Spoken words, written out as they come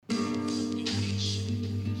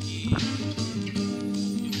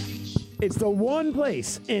It's the one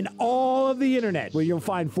place in all of the internet where you'll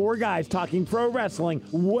find four guys talking pro wrestling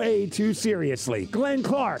way too seriously. Glenn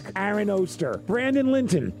Clark, Aaron Oster, Brandon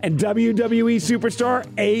Linton, and WWE superstar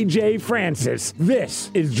AJ Francis.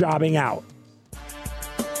 This is Jobbing Out.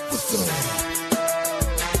 What's up?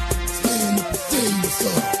 Stand up and say what's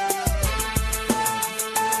up.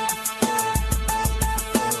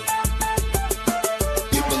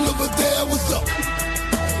 People over there, what's up?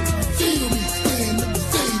 Feel me, stand up and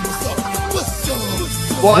say what's up.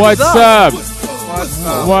 What's up?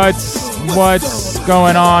 What's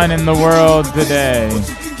going on in the world today?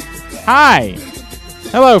 Hi.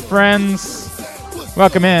 Hello, friends.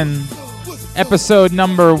 Welcome in. Episode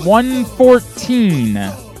number 114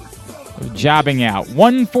 of Jobbing Out.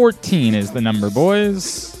 114 is the number,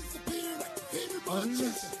 boys.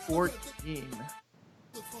 114.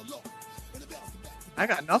 I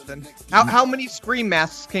got nothing. How many Scream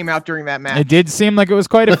masks came out during that match? It did seem like it was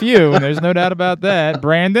quite a few. There's no doubt about that.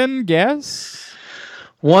 Brandon, guess?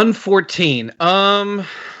 114.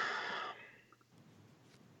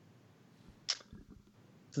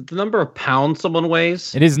 Is it the number of pounds someone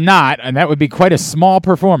weighs? It is not, and that would be quite a small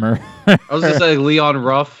performer. I was going to say Leon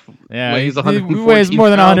Ruff weighs 114 he weighs more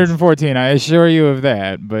than pounds. 114, I assure you of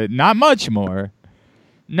that, but not much more.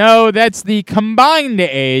 No, that's the combined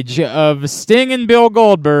age of Sting and Bill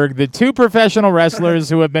Goldberg, the two professional wrestlers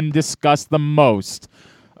who have been discussed the most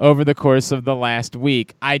over the course of the last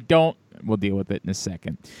week. We'll deal with it in a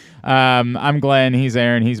second. I'm Glenn. He's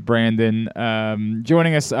Aaron. He's Brandon.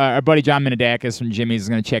 Joining us, our buddy John Minidakis from Jimmy's is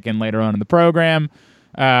going to check in later on in the program.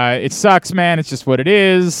 It sucks, man. It's just what it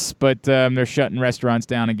is. But they're shutting restaurants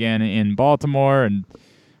down again in Baltimore, and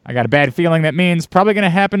I got a bad feeling that means probably going to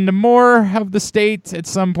happen to more of the state at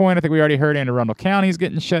some point. I think we already heard Anne Arundel County's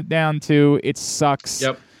getting shut down too. It sucks.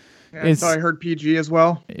 Yep. Yeah, so I heard PG as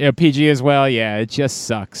well. Yeah, PG as well. Yeah, it just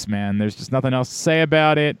sucks, man. There's just nothing else to say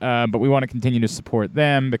about it. But we want to continue to support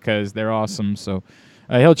them because they're awesome. So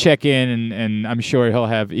he'll check in, and I'm sure he'll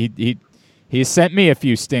have. He sent me a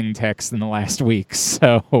few Sting texts in the last week,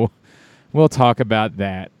 so we'll talk about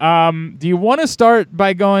that. Do you want to start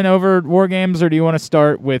by going over War Games, or do you want to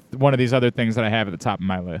start with one of these other things that I have at the top of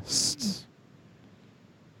my list?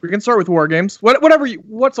 We can start with War Games.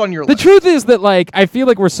 What's on your list? The truth is that, I feel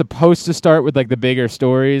like we're supposed to start with, the bigger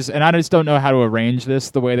stories, and I just don't know how to arrange this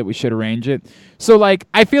the way that we should arrange it. So,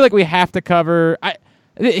 I feel like we have to cover...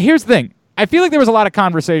 Here's the thing. I feel like there was a lot of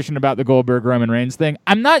conversation about the Goldberg-Roman Reigns thing.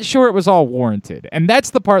 I'm not sure it was all warranted, and that's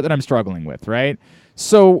the part that I'm struggling with, right?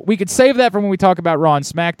 So we could save that for when we talk about Raw and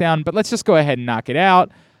SmackDown, but let's just go ahead and knock it out.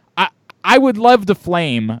 I would love to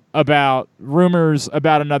flame about rumors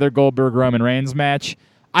about another Goldberg-Roman Reigns match.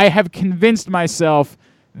 I have convinced myself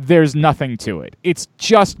there's nothing to it. It's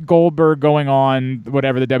just Goldberg going on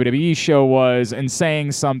whatever the WWE show was and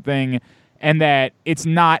saying something, and that it's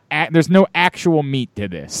not. There's no actual meat to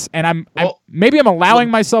this. And maybe I'm allowing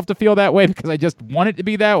myself to feel that way because I just want it to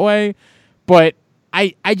be that way. But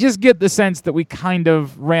I just get the sense that we kind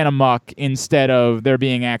of ran amok instead of there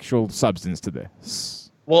being actual substance to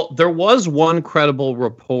this. Well, there was one credible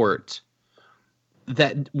report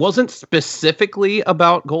that wasn't specifically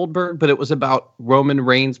about Goldberg, but it was about Roman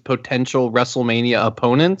Reigns' potential WrestleMania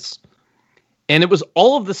opponents. And it was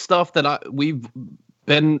all of the stuff that we've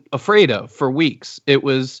been afraid of for weeks. It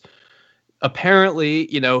was apparently,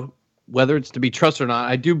 whether it's to be trusted or not,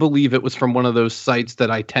 I do believe it was from one of those sites that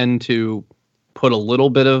I tend to put a little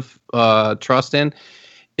bit of trust in.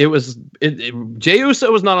 Jey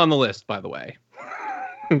Uso was not on the list, by the way.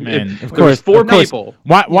 Man, of course, four people.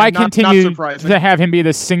 Why not continue surprising. to have him be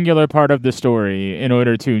the singular part of the story in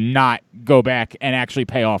order to not go back and actually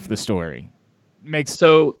pay off the story? Makes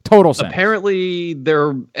total sense. Apparently,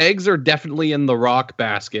 their eggs are definitely in the Rock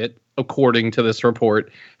basket, according to this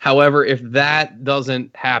report. However, if that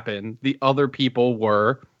doesn't happen, the other people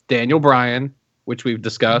were Daniel Bryan, which we've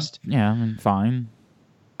discussed. Yeah, fine.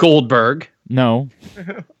 Goldberg. No.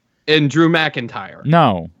 And Drew McIntyre.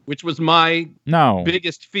 No. Which was my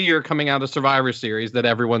biggest fear coming out of Survivor Series, that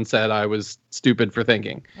everyone said I was stupid for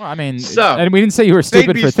thinking. Well, I mean, and we didn't say you were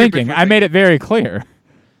stupid for thinking. I made it very clear.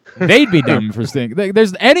 They'd be dumb for thinking.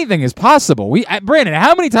 Anything is possible. Brandon,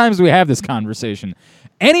 how many times do we have this conversation?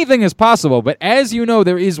 Anything is possible, but as you know,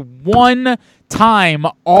 there is one time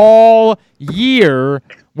all year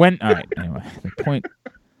when... All right, anyway, the point...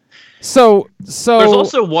 So there's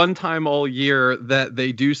also one time all year that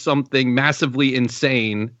they do something massively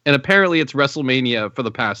insane, and apparently it's WrestleMania for the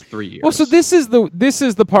past 3 years. Well, so this is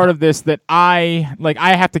the part of this that I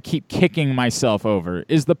have to keep kicking myself over,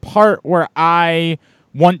 is the part where I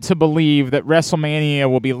want to believe that WrestleMania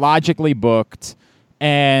will be logically booked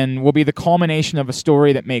and will be the culmination of a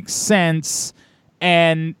story that makes sense,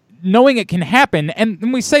 and knowing it can happen.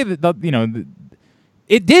 And we say that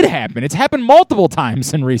it did happen. It's happened multiple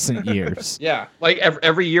times in recent years. Yeah, like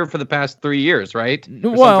every year for the past 3 years, right? Or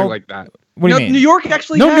Well, something like that. What do you mean? New York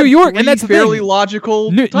actually No, had New York, and three that's the fairly thing.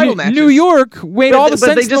 logical New, title matches. New York made all the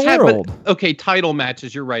sense in the world. Okay, title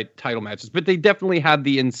matches. You're right, title matches. But they definitely had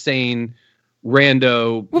the insane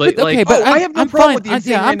rando. Well, but- okay, like, but I have no I'm problem fine. with the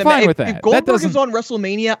insane I'm random fine match. with that. If That Goldberg doesn't- is on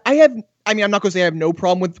WrestleMania, I'm not going to say I have no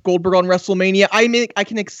problem with Goldberg on WrestleMania. I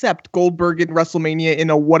can accept Goldberg in WrestleMania in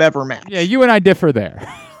a whatever match. Yeah, you and I differ there.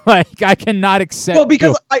 Like, I cannot accept. Well,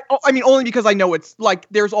 because only because I know it's like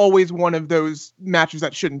there's always one of those matches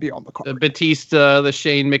that shouldn't be on the card. Batista, the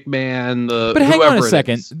Shane McMahon, the. But hang on a whoever it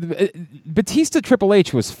second. is. Batista Triple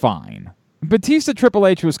H was fine. Batista Triple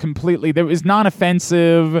H was completely. That was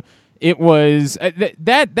non-offensive. It was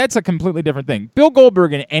that's a completely different thing. Bill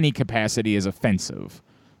Goldberg in any capacity is offensive.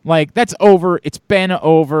 Like, that's over. It's been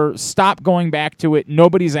over. Stop going back to it.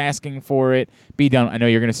 Nobody's asking for it. Be done. I know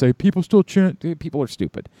you're going to say, people still chant. People are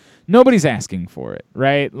stupid. Nobody's asking for it,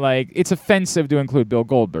 right? Like, it's offensive to include Bill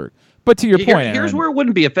Goldberg. But to your point, Here's Aaron, where it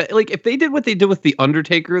wouldn't be. Like, if they did what they did with The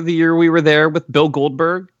Undertaker the year we were there with Bill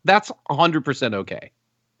Goldberg, that's 100% okay.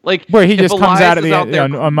 Like, where he if just comes Elias out at is the out there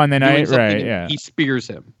on Monday doing night, something right? and Yeah. he spears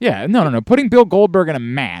him. Yeah, no. Putting Bill Goldberg in a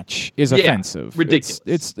match is offensive.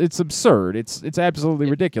 ridiculous. It's absurd. It's absolutely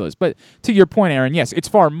ridiculous. But to your point, Aaron, yes, it's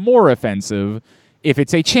far more offensive if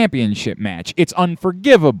it's a championship match. It's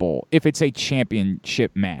unforgivable if it's a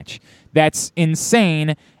championship match. That's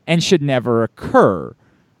insane and should never occur.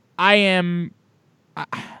 I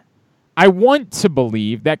want to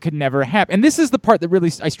believe that could never happen. And this is the part that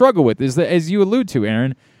really I struggle with, is that, as you allude to,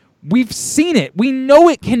 Aaron, we've seen it. We know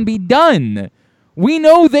it can be done. We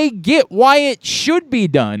know they get why it should be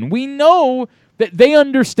done. We know that they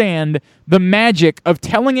understand the magic of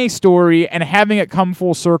telling a story and having it come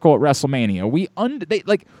full circle at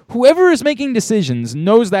WrestleMania. Whoever is making decisions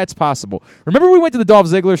knows that's possible. Remember we went to the Dolph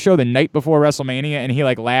Ziggler show the night before WrestleMania and he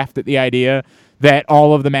laughed at the idea that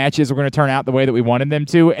all of the matches were going to turn out the way that we wanted them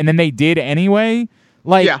to, and then they did anyway?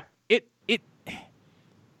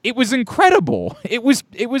 It was incredible. It was.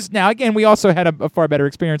 Now again, we also had a far better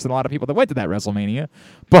experience than a lot of people that went to that WrestleMania.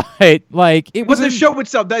 But it was. But the show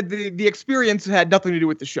itself, the experience had nothing to do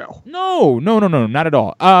with the show. No, not at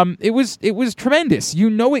all. It was tremendous. You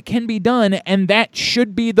know it can be done, and that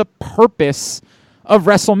should be the purpose of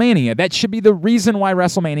WrestleMania. That should be the reason why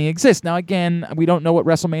WrestleMania exists. Now again, we don't know what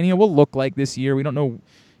WrestleMania will look like this year. We don't know,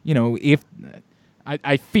 if.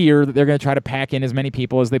 I fear that they're going to try to pack in as many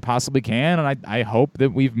people as they possibly can, and I hope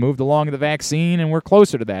that we've moved along the vaccine and we're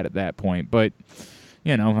closer to that at that point. But,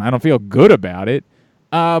 I don't feel good about it.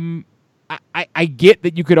 I get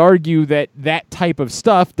that you could argue that type of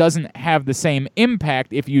stuff doesn't have the same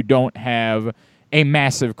impact if you don't have a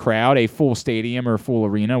massive crowd, a full stadium or full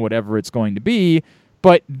arena, whatever it's going to be.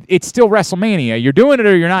 But it's still WrestleMania. You're doing it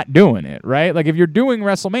or you're not doing it, right? Like, if you're doing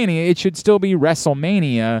WrestleMania, it should still be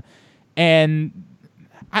WrestleMania. And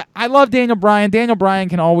I love Daniel Bryan. Daniel Bryan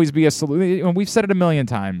can always be a solution. We've said it a million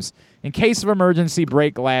times. In case of emergency,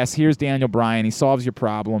 break glass. Here's Daniel Bryan. He solves your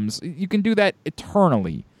problems. You can do that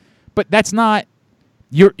eternally. But that's not.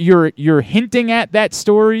 You're hinting at that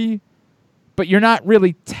story, but you're not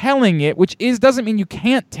really telling it, which doesn't mean you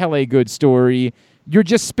can't tell a good story. You're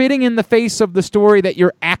just spitting in the face of the story that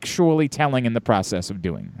you're actually telling in the process of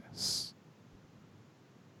doing this.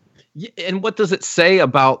 Yeah, and what does it say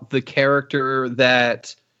about the character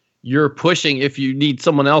that you're pushing if you need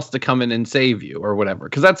someone else to come in and save you or whatever?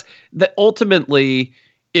 Because that's that ultimately,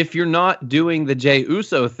 if you're not doing the Jey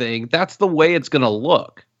Uso thing, that's the way it's going to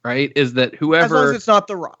look, right? Is that whoever... As long as it's not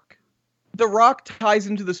The Rock. The Rock ties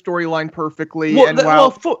into the storyline perfectly. Well, and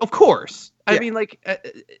of course. Yeah. I mean,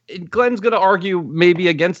 Glenn's going to argue maybe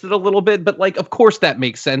against it a little bit, but of course that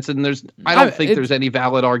makes sense. And I don't think there's any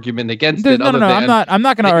valid argument against it. No, other than I'm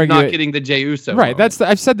not going to argue not getting the Jey Uso. Right. moment.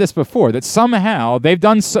 I've said this before, that somehow they've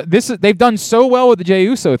done so well with the Jey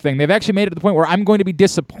Uso thing. They've actually made it to the point where I'm going to be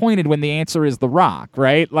disappointed when the answer is The Rock.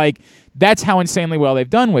 Right. Like, that's how insanely well they've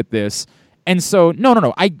done with this. And so, no.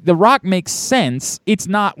 The Rock makes sense. It's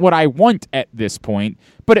not what I want at this point,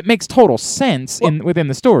 but it makes total sense within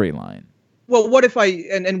the storyline. Well, what if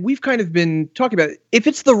and we've kind of been talking about it. If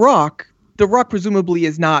it's The Rock presumably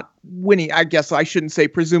is not winning. I guess I shouldn't say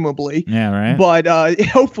presumably. Yeah, right. But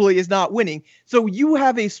hopefully is not winning. So you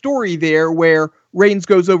have a story there where Reigns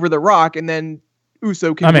goes over The Rock, and then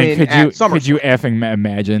Uso can win could at you SummerSlam. effing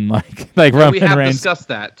imagine like we Roman have Reigns? discussed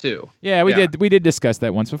that too. Yeah, we did discuss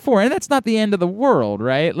that once before, and that's not the end of the world,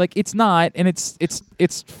 right? Like it's not, and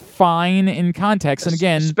it's fine in context. And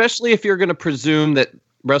again, especially if you're going to presume that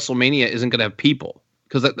WrestleMania isn't going to have people,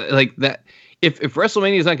 because like that, if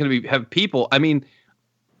WrestleMania is not going to have people, I mean,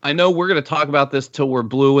 I know we're going to talk about this till we're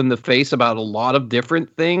blue in the face about a lot of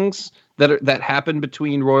different things that happen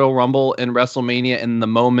between Royal Rumble and WrestleMania and the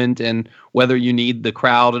moment, and whether you need the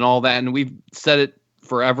crowd and all that. And we've said it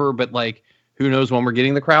forever, but like, who knows when we're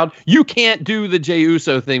getting the crowd? You can't do the Jey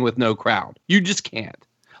Uso thing with no crowd. You just can't.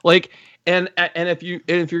 Like, and if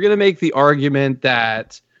you're gonna make the argument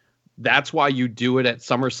that that's why you do it at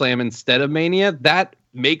SummerSlam instead of Mania, that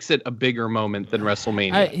makes it a bigger moment than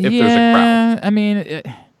WrestleMania. If there's a crowd, I mean.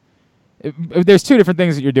 There's two different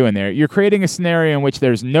things that you're doing there. You're creating a scenario in which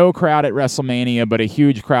there's no crowd at WrestleMania, but a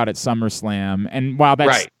huge crowd at SummerSlam. And while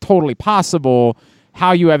that's totally possible,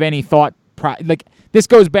 how you have any thought, like this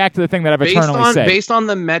goes back to the thing that I've eternally said. Based on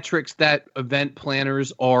the metrics that event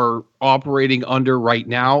planners are operating under right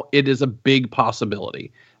now, it is a big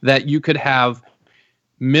possibility that you could have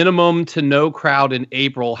minimum to no crowd in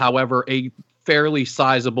April. However, a fairly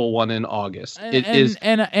sizable one in August.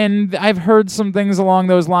 And I've heard some things along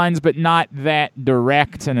those lines, but not that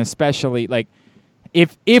direct, and especially like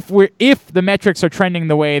if the metrics are trending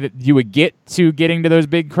the way that you would get to getting to those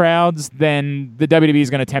big crowds, then the WWE is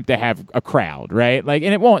going to attempt to have a crowd, right? Like,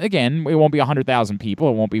 and it won't be 100,000 people.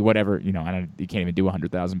 It won't be whatever, you can't even do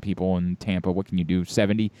 100,000 people in Tampa. What can you do?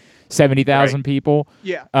 70,000 people.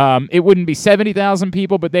 Yeah. It wouldn't be 70,000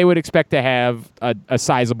 people, but they would expect to have a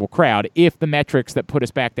sizable crowd. If the metrics that put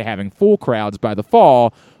us back to having full crowds by the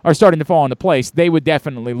fall are starting to fall into place, they would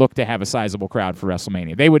definitely look to have a sizable crowd for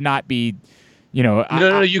WrestleMania. They would not be,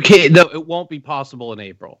 No, you can't. No, it won't be possible in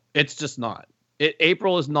April. It's just not.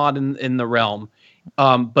 April is not in the realm.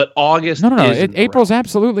 But August. No. Is in the April's realm.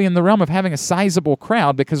 absolutely in the realm of having a sizable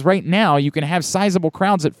crowd, because right now you can have sizable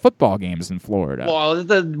crowds at football games in Florida. Well,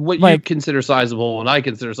 what you consider sizable and I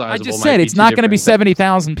consider sizable. I just said it's not going to be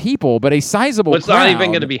 70,000 people, but a sizable. It's crowd. not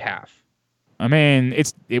even going to be half. I mean,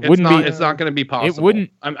 It's wouldn't be. It's not going to be possible. It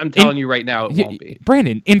wouldn't. I'm telling you right now, it won't be.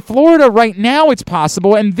 Brandon, in Florida right now, it's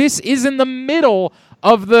possible, and this is in the middle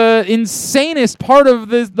of the insanest part of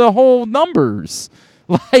the whole numbers.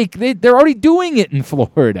 Like they're already doing it in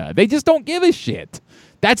Florida. They just don't give a shit.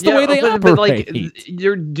 That's the way they operate. But like,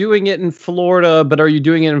 you're doing it in Florida, but are you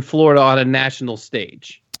doing it in Florida on a national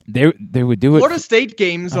stage? They would do it. Florida State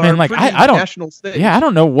games are like, pretty I don't, national stage. Yeah, I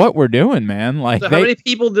don't know what we're doing, man. Like, So how many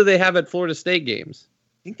people do they have at Florida State games?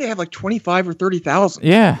 I think they have like 25 or 30,000.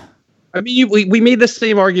 Yeah. I mean, we made the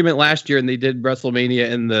same argument last year, and they did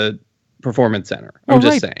WrestleMania in the Performance Center. I'm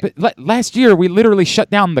just saying. But last year we literally shut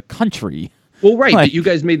down the country. Well, right, Like- but you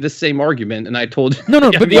guys made the same argument, and I told you.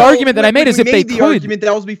 No, but the argument that I made is if they made the could. argument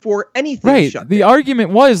that was before anything Right. shut The down.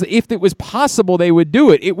 argument was if it was possible, they would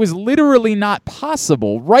do it. It was literally not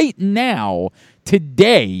possible right now,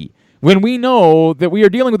 today, when we know that we are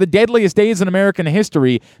dealing with the deadliest days in American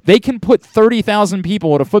history. They can put 30,000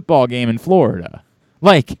 people at a football game in Florida.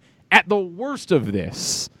 Like, at the worst of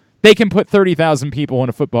this, they can put 30,000 people in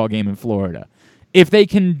a football game in Florida. If they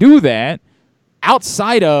can do that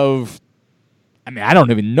outside of, I mean, I don't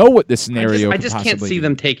even know what the scenario I could just can't possibly see be.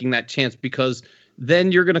 them taking that chance, because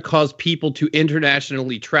then you're going to cause people to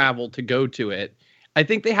internationally travel to go to it. I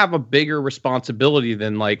think they have a bigger responsibility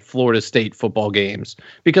than like Florida State football games,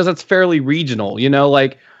 because it's fairly regional.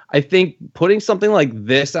 Like, I think putting something like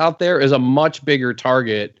this out there is a much bigger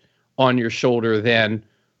target on your shoulder than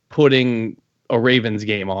putting a Ravens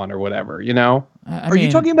game on or whatever, Are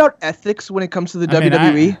you talking about ethics when it comes to the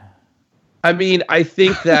WWE? I mean, I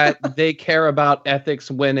think that they care about ethics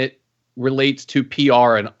when it relates to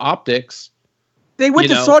PR and optics. They went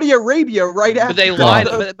to Saudi Arabia right after. But they lied.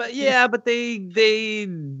 But they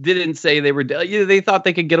didn't say they were. They thought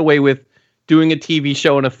they could get away with doing a TV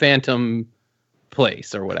show in a phantom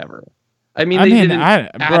place or whatever. I mean, I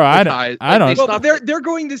don't. Well, they're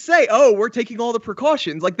going to say, "Oh, we're taking all the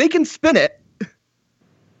precautions." Like, they can spin it.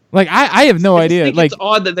 Like, I have no idea. Think Like, it's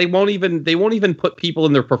odd that they won't even put people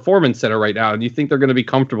in their performance center right now, and you think they're going to be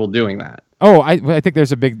comfortable doing that? oh, I think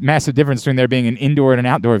there's a massive difference between there being an indoor and an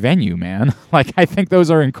outdoor venue, man. Like, I think those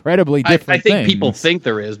are incredibly different I think things. people think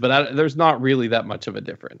there is, but there's not really that much of a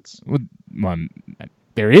difference. Well,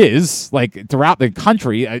 there is, like, throughout the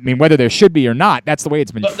country. I mean, whether there should be or not, that's the way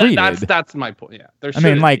it's been treated. That's my point. Yeah, there I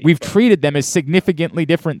mean, like, be, we've but- treated them as significantly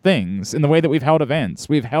different things in the way that we've held events.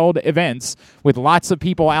 We've held events with lots of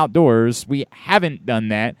people outdoors. We haven't done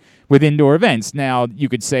that with indoor events. Now, you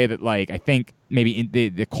could say that, like, I think maybe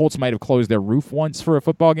the Colts might have closed their roof once for a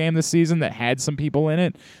football game this season that had some people in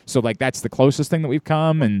it. So, like, that's the closest thing that we've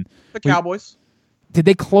come. And The Cowboys. did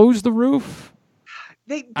they close the roof?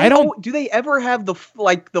 I don't. Do they ever have the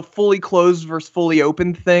fully closed versus fully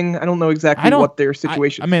open thing? I don't know exactly what their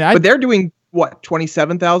situation. But they're doing what,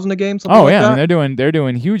 27,000 a game? Something Oh like yeah, that? I mean, they're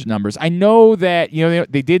doing huge numbers. I know that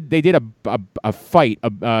they did a fight.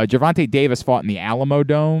 Gervonta Davis fought in the Alamo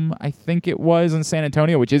Dome, I think it was, in San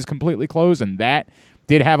Antonio, which is completely closed, and that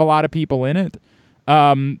did have a lot of people in it.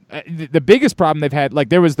 The biggest problem they've had, like,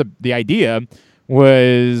 there was the idea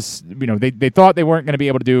was, they thought they weren't going to be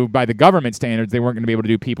able to do, by the government standards, they weren't going to be able to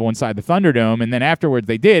do people inside the Thunderdome, and then afterwards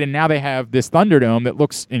they did, and now they have this Thunderdome that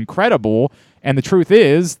looks incredible, and the truth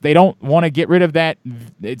is, they don't want to get rid of that.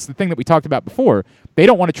 It's the thing that we talked about before. They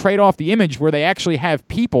don't want to trade off the image where they actually have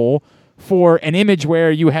people for an image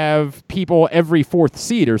where you have people every fourth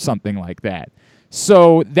seat or something like that.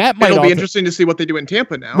 So that might be interesting to see what they do in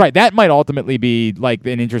Tampa now. Right, that might ultimately be like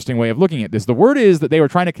an interesting way of looking at this. The word is that they were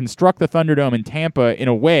trying to construct the Thunderdome in Tampa in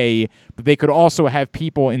a way that they could also have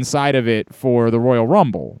people inside of it for the Royal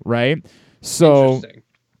Rumble, right? So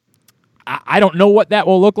I don't know what that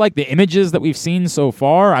will look like. The images that we've seen so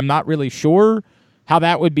far, I'm not really sure how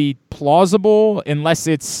that would be plausible unless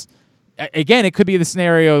it's, again, it could be the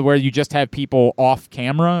scenario where you just have people off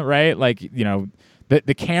camera, right? Like,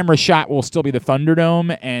 the camera shot will still be the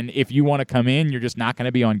Thunderdome, and if you want to come in, you're just not going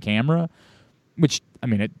to be on camera, which, I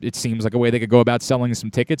mean, it seems like a way they could go about selling some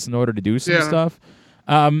tickets in order to do some stuff.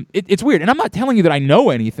 It's weird, and I'm not telling you that I know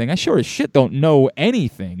anything. I sure as shit don't know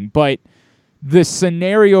anything, but the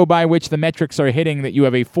scenario by which the metrics are hitting that you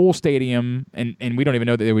have a full stadium, and we don't even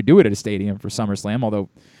know that they would do it at a stadium for SummerSlam, although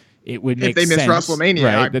it would make sense. If they miss WrestleMania,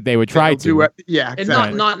 right, that they would try to. Do it. Yeah, exactly.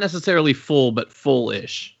 And not necessarily full, but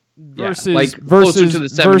full-ish. Versus closer to the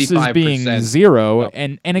 75%. Being zero,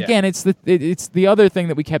 and again, it's the other thing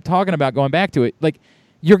that we kept talking about, going back to it. Like,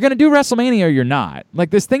 you're going to do WrestleMania or you're not.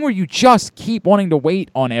 Like, this thing where you just keep wanting to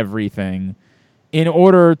wait on everything in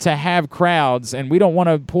order to have crowds, and we don't want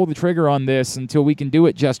to pull the trigger on this until we can do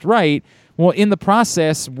it just right. Well, in the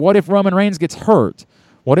process, what if Roman Reigns gets hurt?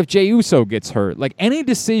 What if Jey Uso gets hurt? Like, any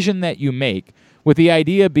decision that you make with the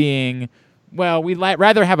idea being, well, we'd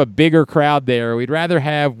rather have a bigger crowd there, we'd rather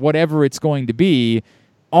have whatever it's going to be,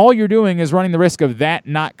 all you're doing is running the risk of that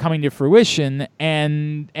not coming to fruition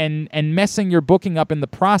and messing your booking up in the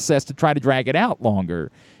process to try to drag it out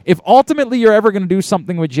longer. If ultimately you're ever going to do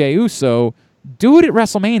something with Jey Uso, do it at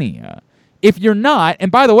WrestleMania. If you're not,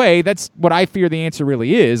 and by the way, that's what I fear the answer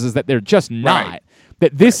really is that they're just not. Right.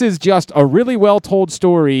 That this is just a really well-told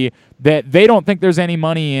story that they don't think there's any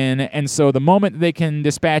money in, and so the moment they can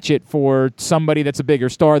dispatch it for somebody that's a bigger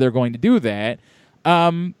star, they're going to do that.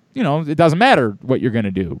 It doesn't matter what you're going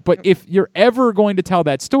to do. But if you're ever going to tell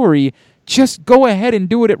that story, just go ahead and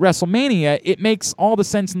do it at WrestleMania. It makes all the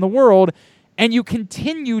sense in the world, and you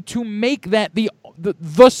continue to make that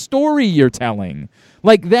the story you're telling.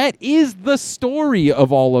 Like, that is the story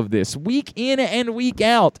of all of this. Week in and week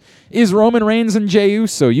out is Roman Reigns and Jey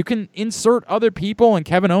Uso. You can insert other people, and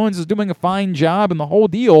Kevin Owens is doing a fine job and the whole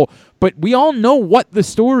deal, but we all know what the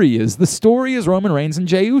story is. The story is Roman Reigns and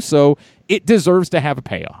Jey Uso. It deserves to have a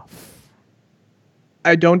payoff.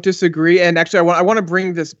 I don't disagree, and actually I want to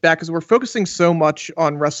bring this back because we're focusing so much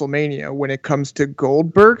on WrestleMania when it comes to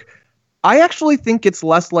Goldberg. I actually think it's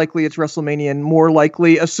less likely it's WrestleMania and more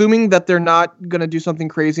likely, assuming that they're not going to do something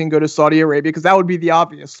crazy and go to Saudi Arabia, because that would be the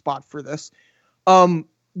obvious spot for this. The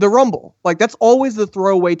Rumble. Like, that's always the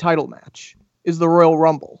throwaway title match, is the Royal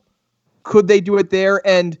Rumble. Could they do it there?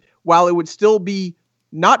 And while it would still be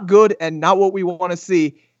not good and not what we want to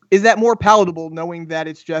see, is that more palatable knowing that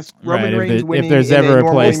it's just Roman Reigns winning? If there's ever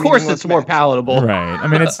a place, of course, it's more palatable, right? I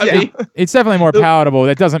mean, it's definitely more palatable.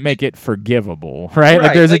 That doesn't make it forgivable, right?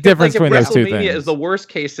 Like, there's a difference between those two things. WrestleMania is the worst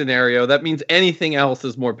case scenario. That means anything else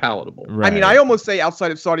is more palatable. Right. I mean, I almost say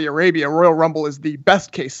outside of Saudi Arabia, Royal Rumble is the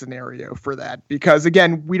best case scenario for that because,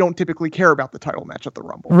 again, we don't typically care about the title match at the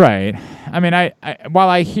Rumble. Right. I mean, I while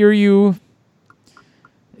I hear you.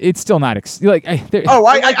 It's still not I'm just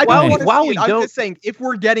saying, if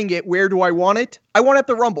we're getting it, where do I want it? I want it at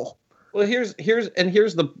the Rumble. Well, here's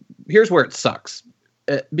where it sucks,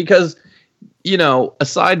 because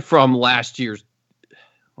aside from last year's,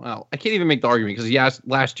 well, I can't even make the argument because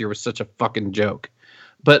last year was such a fucking joke,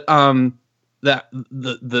 but that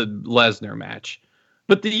the Lesnar match,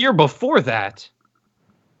 but the year before that,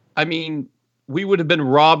 I mean, we would have been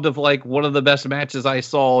robbed of like one of the best matches I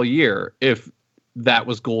saw all year if that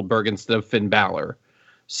was Goldberg instead of Finn Balor.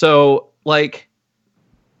 So, like,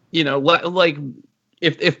 you know, like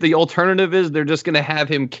if the alternative is they're just going to have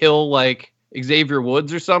him kill like Xavier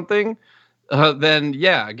Woods or something, then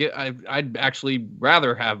yeah, I'd actually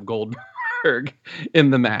rather have Goldberg in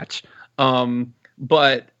the match.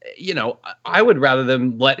 But, you know, I would rather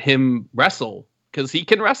them let him wrestle because he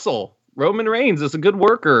can wrestle. Roman Reigns is a good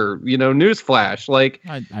worker, you know, newsflash. Like,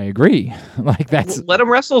 I agree. Like, that's... Let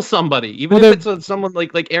him wrestle somebody. Even if it's someone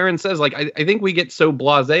like Aaron says, like, I think we get so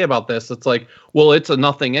blasé about this. It's like, well, it's a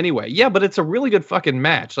nothing anyway. Yeah, but it's a really good fucking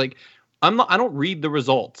match. Like, I don't read the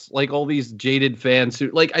results like all these jaded fans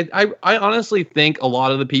who like I honestly think a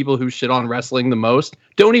lot of the people who shit on wrestling the most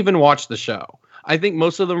don't even watch the show. I think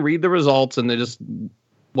most of them read the results and they just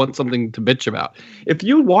want something to bitch about. If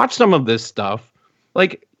you watch some of this stuff,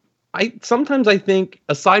 like sometimes I think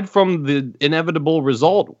aside from the inevitable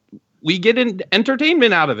result, we get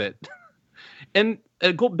entertainment out of it. And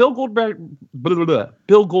Bill Goldberg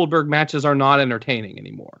matches are not entertaining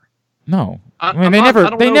anymore. No, I mean they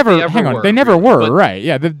never were, right?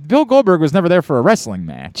 Yeah, Bill Goldberg was never there for a wrestling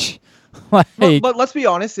match. Like, but let's be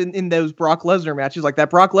honest, in those Brock Lesnar matches, like that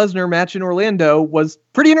Brock Lesnar match in Orlando was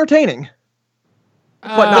pretty entertaining.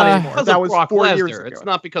 But not anymore. That was Brock 4 Lesnar. years ago. It's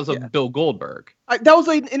not because of Bill Goldberg. That was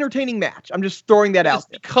an entertaining match. I'm just throwing that out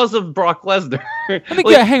there. Because of Brock Lesnar.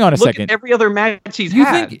 Hang on a second. At every other match he's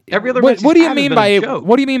had. Every other match what do you mean by it?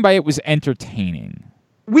 What do you mean by it was entertaining?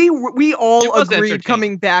 We all agreed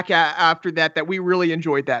coming back after that we really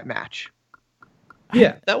enjoyed that match.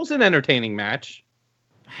 Yeah, that was an entertaining match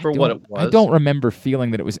for what it was. I don't remember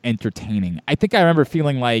feeling that it was entertaining. I think I remember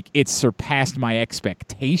feeling like it surpassed my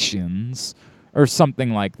expectations or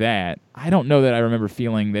something like that. I don't know that I remember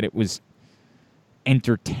feeling that it was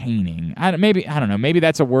entertaining. I don't know. Maybe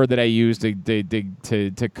that's a word that I use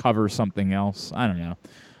to cover something else. I don't know.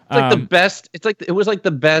 It's like the best. It was like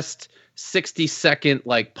the best 60-second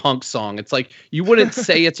like punk song. It's like you wouldn't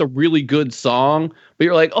say it's a really good song, but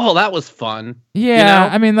you're like, oh, that was fun. Yeah, you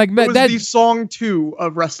know? I mean, like it was the song 2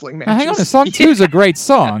 of wrestling matches. Hang on, song 2 is a great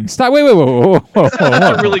song. Stop. Wait.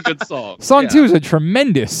 That's a really good song. Song 2 is a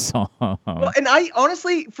tremendous song. Well, and I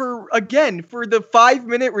honestly, for the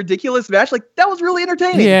 5-minute ridiculous match, like that was really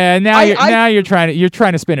entertaining. Yeah, now you're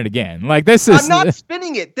trying to spin it again. Like this is. I'm not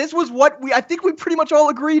spinning it. This was what I think we pretty much all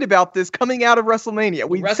agreed about this coming out of WrestleMania.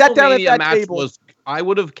 We sat down at that table. I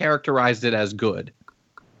would have characterized it as good.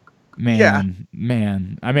 Man.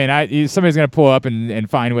 I mean, somebody's gonna pull up and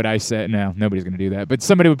find what I said. No, nobody's gonna do that. But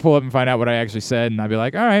somebody would pull up and find out what I actually said, and I'd be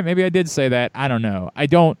like, all right, maybe I did say that. I don't know. I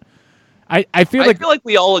feel like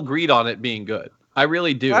we all agreed on it being good. I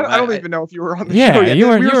really do. I don't even know if you were on the Yeah, show yet. we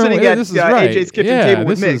were sitting at right. AJ's kitchen table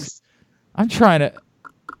with Migs.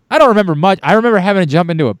 I don't remember much. I remember having to jump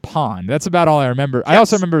into a pond. That's about all I remember. Yes. I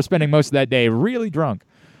also remember spending most of that day really drunk,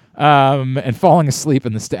 and falling asleep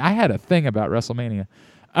in the I had a thing about WrestleMania.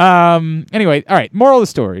 Anyway, all right, moral of the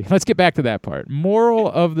story. Let's get back to that part. Moral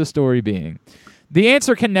of the story being, the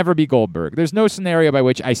answer can never be Goldberg. There's no scenario by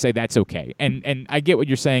which I say that's okay. And I get what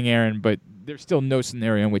you're saying, Aaron, but there's still no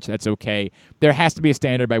scenario in which that's okay. There has to be a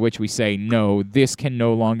standard by which we say, no, this can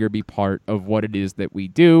no longer be part of what it is that we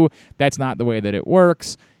do. That's not the way that it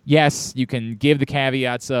works. Yes, you can give the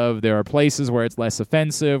caveats of there are places where it's less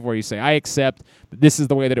offensive, where you say, I accept that this is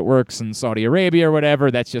the way that it works in Saudi Arabia or whatever.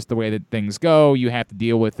 That's just the way that things go. You have to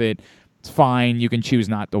deal with it. It's fine. You can choose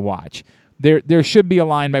not to watch. There should be a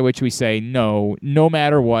line by which we say, no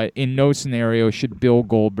matter what, in no scenario should Bill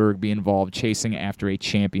Goldberg be involved chasing after a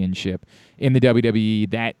championship in the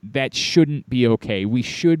WWE. That shouldn't be okay. We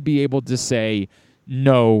should be able to say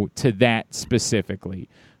no to that specifically.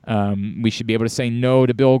 We should be able to say no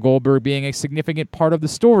to Bill Goldberg being a significant part of the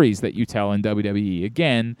stories that you tell in WWE.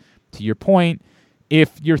 Again, to your point, if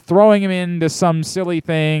you're throwing him into some silly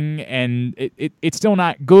thing and it's still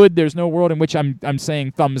not good, there's no world in which I'm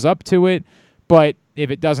saying thumbs up to it. But if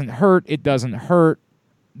it doesn't hurt, it doesn't hurt.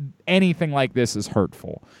 Anything like this is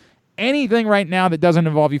hurtful. Anything right now that doesn't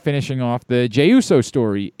involve you finishing off the Jey Uso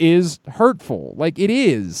story is hurtful. Like, it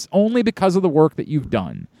is, only because of the work that you've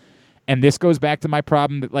done. And this goes back to my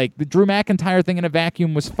problem that, like, the Drew McIntyre thing in a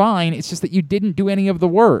vacuum was fine. It's just that you didn't do any of the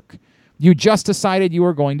work. You just decided you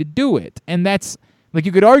were going to do it. And that's, like,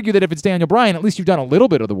 you could argue that if it's Daniel Bryan, at least you've done a little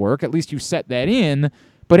bit of the work. At least you set that in.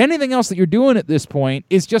 But anything else that you're doing at this point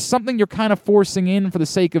is just something you're kind of forcing in for the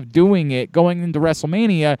sake of doing it, going into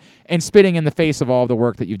WrestleMania and spitting in the face of all the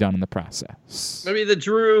work that you've done in the process. I mean, the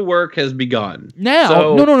Drew work has begun. Now.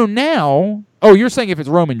 So, No. Now. Oh, you're saying if it's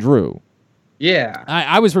Roman Drew. Yeah.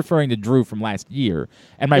 I was referring to Drew from last year,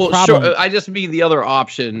 and my Well, problem. sure. I just mean the other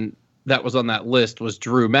option that was on that list was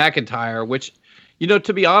Drew McIntyre, which,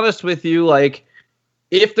 to be honest with you, like,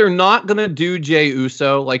 if they're not going to do Jey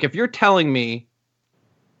Uso, like, if you're telling me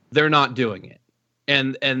they're not doing it,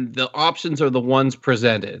 and the options are the ones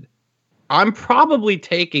presented, I'm probably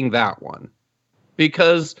taking that one.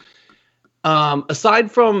 Because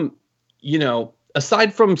aside from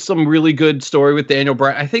some really good story with Daniel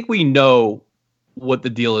Bryan, I think we know what the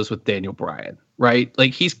deal is with Daniel Bryan, right?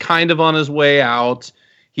 Like, he's kind of on his way out.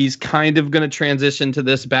 He's kind of going to transition to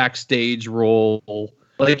this backstage role.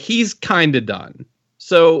 Like, he's kind of done.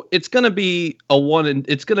 So it's going to be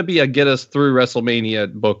it's going to be a get us through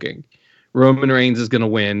WrestleMania booking. Roman Reigns is going to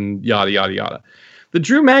win, yada, yada, yada. The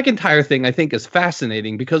Drew McIntyre thing, I think, is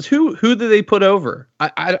fascinating because who do they put over?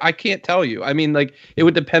 I can't tell you. I mean, like, it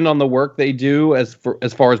would depend on the work they do as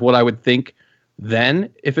far as what I would think then,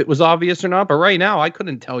 if it was obvious or not. But right now, I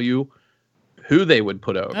couldn't tell you who they would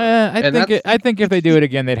put over. I think if they do it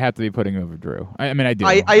again, they'd have to be putting over Drew. I mean, I do.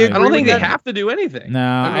 I I don't think they that. have to do anything.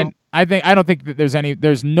 No, I don't think that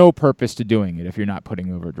there's no purpose to doing it if you're not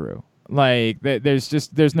putting over Drew. Like,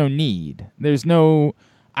 there's no need.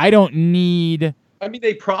 I don't need. I mean,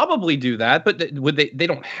 they probably do that, but they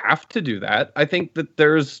don't have to do that. I think that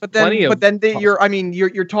there's plenty of. But then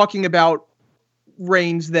you're talking about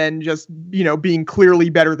Reigns then just being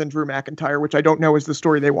clearly better than Drew McIntyre, which I don't know is the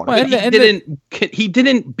story they want. Well, He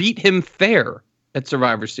didn't beat him fair at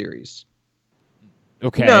Survivor Series.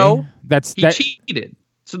 Okay, No. He cheated,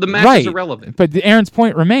 so the match is irrelevant. But Aaron's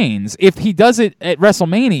point remains: if he does it at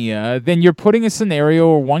WrestleMania, then you're putting a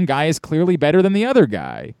scenario where one guy is clearly better than the other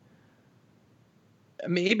guy.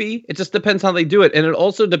 Maybe. It just depends how they do it. And it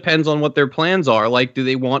also depends on what their plans are. Like, do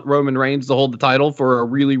they want Roman Reigns to hold the title for a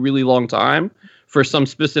really, really long time for some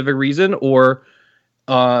specific reason? Or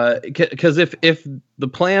because if the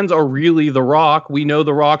plans are really The Rock, we know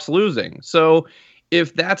The Rock's losing. So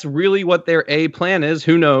if that's really what their A plan is,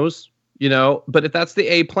 who knows? But if that's the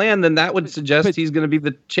A plan, then that would suggest he's going to be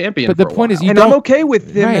the champion. But the point is, I'm okay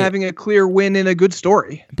with him having a clear win and a good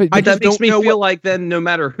story. But that makes me feel like then no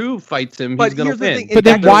matter who fights him, he's going to win. But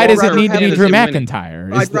then why does it need to be Drew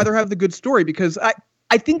McIntyre? I'd rather have the good story because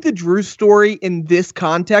I think the Drew story in this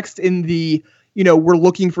context, in the we're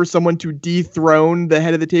looking for someone to dethrone the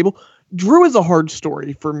head of the table. Drew is a hard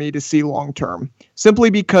story for me to see long term, simply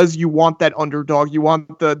because you want that underdog. You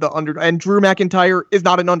want the underdog, and Drew McIntyre is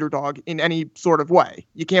not an underdog in any sort of way.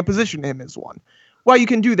 You can't position him as one. Well, you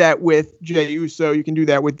can do that with Jey Uso. You can do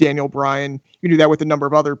that with Daniel Bryan. You can do that with a number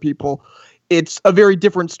of other people. It's a very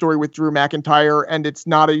different story with Drew McIntyre, and it's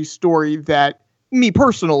not a story that me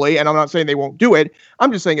personally, and I'm not saying they won't do it,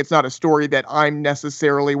 I'm just saying it's not a story that I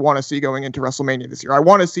necessarily want to see going into WrestleMania this year. I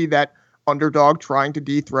want to see that underdog trying to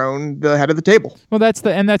dethrone the head of the table. Well, that's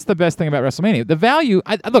the best thing about WrestleMania. The value.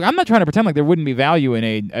 Look, I'm not trying to pretend like there wouldn't be value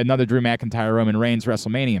in another Drew McIntyre Roman Reigns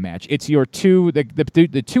WrestleMania match. It's your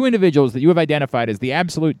the two individuals that you have identified as the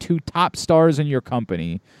absolute two top stars in your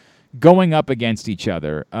company going up against each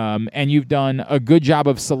other, and you've done a good job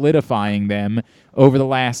of solidifying them over the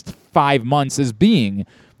last 5 months as being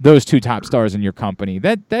those two top stars in your company.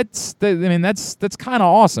 That's kind of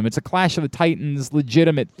awesome. It's a Clash of the Titans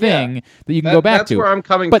legitimate thing that you can go back that's to. That's where I'm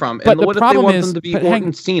coming from. But And the what if they problem want is, them to be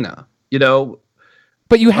Orton Cena?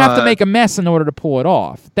 But you have to make a mess in order to pull it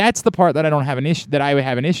off. That's the part that I have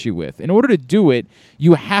an issue with. In order to do it,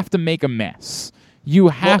 you have to make a mess. You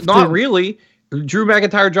have to. Not really. Drew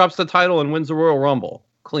McIntyre drops the title and wins the Royal Rumble.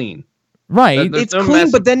 Clean. Right. It's clean,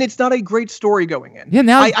 but then it's not a great story going in. Yeah,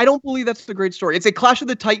 now I don't believe that's the great story. It's a Clash of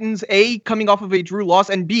the Titans, A, coming off of a Drew loss,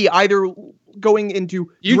 and B, either going into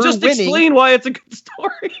Drew winning. Explain why it's a good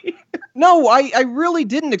story. No, I really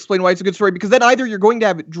didn't explain why it's a good story, because then either you're going to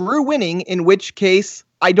have Drew winning, in which case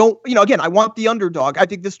I don't, again, I want the underdog. I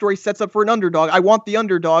think this story sets up for an underdog. I want the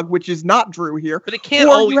underdog, which is not Drew here. But it can't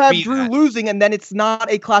or always you have be Drew that. losing, and then it's not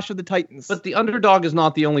a Clash of the Titans. But the underdog is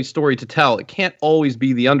not the only story to tell. It can't always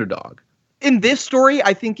be the underdog. In this story,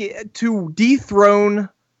 I think to dethrone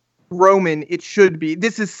Roman, it should be.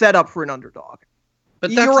 This is set up for an underdog. But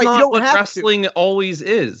You're that's right, you not don't what have to. wrestling always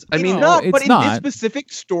is. I mean, not, it's but in not. this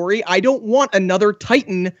specific story, I don't want another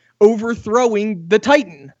Titan overthrowing the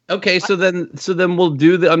Titan. okay, so then we'll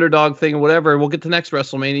do the underdog thing or whatever, and we'll get to next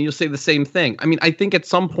WrestleMania. You'll say the same thing. I mean, I think at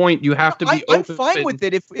some point you have to be I'm open. fine with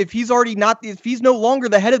it if he's already not, if he's no longer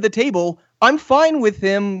the head of the table. I'm fine with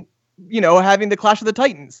him, having the Clash of the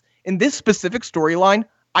Titans. In this specific storyline,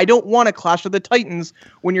 I don't want a Clash of the Titans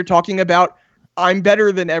when you're talking about I'm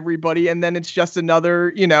better than everybody, and then it's just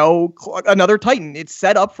another Titan. It's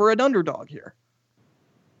set up for an underdog here.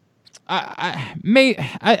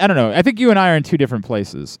 I don't know. I think you and I are in two different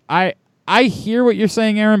places. I hear what you're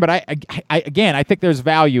saying, Aaron, but I again, I think there's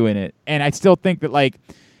value in it, and I still think that, like,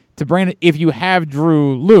 to Brandon, if you have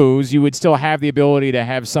Drew lose, you would still have the ability to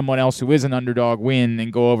have someone else who is an underdog win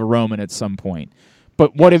and go over Roman at some point.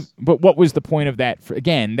 But what was the point of that?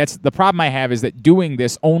 Again, that's the problem I have, is that doing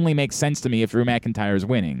this only makes sense to me if Drew McIntyre is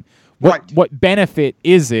winning. What benefit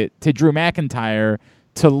is it to Drew McIntyre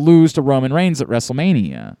to lose to Roman Reigns at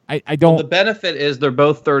WrestleMania? I don't. Well, the benefit is they're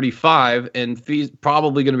both 35 and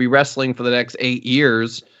probably going to be wrestling for the next 8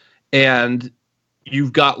 years, and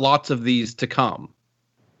you've got lots of these to come.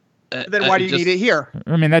 Then why do you need it here?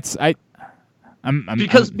 I mean, that's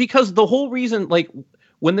because the whole reason, like,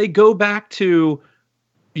 when they go back to,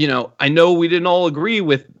 I know we didn't all agree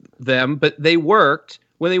with them, but they worked.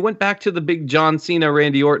 When they went back to the big John Cena,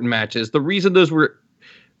 Randy Orton matches, the reason those were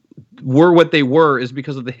what they were is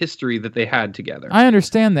because of the history that they had together. I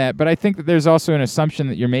understand that, but I think that there's also an assumption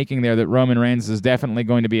that you're making there that Roman Reigns is definitely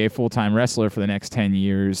going to be a full-time wrestler for the next 10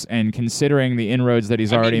 years, and considering the inroads that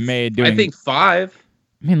he's already made doing... I think 5.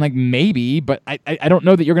 I mean, like, maybe, but I don't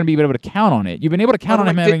know that you're going to be able to count on it. You've been able to count on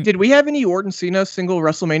him having... Did we have any Orton Cena single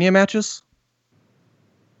WrestleMania matches?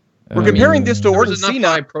 We're comparing this to Orton Cena.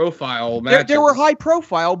 High profile matches. There were high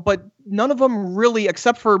profile, but none of them really,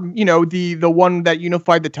 except for the one that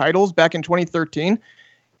unified the titles back in 2013.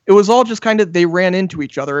 It was all just kind of they ran into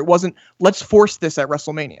each other. It wasn't let's force this at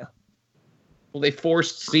WrestleMania. Well, they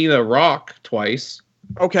forced Cena Rock twice.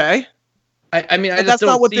 Okay. I mean, but that's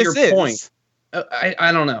not what this is. Point.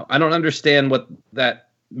 I don't know. I don't understand what that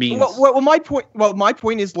means. Well, my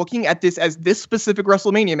point is looking at this as this specific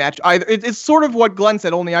WrestleMania match. It's sort of what Glenn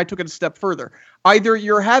said, only I took it a step further. Either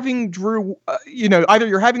you're having Drew,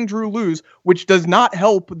 lose, which does not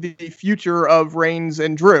help the future of Reigns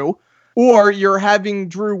and Drew, or you're having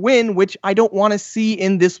Drew win, which I don't want to see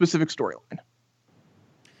in this specific storyline.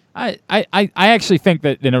 I actually think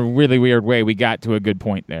that in a really weird way we got to a good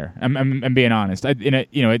point there. I'm being honest.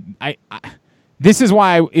 This is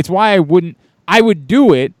why I would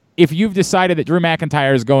do it if you've decided that Drew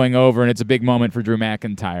McIntyre is going over and it's a big moment for Drew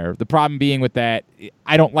McIntyre. The problem being with that,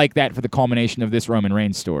 I don't like that for the culmination of this Roman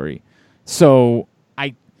Reigns story. So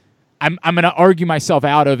I'm going to argue myself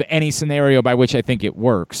out of any scenario by which I think it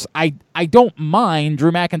works. I don't mind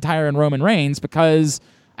Drew McIntyre and Roman Reigns because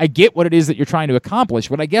I get what it is that you're trying to accomplish.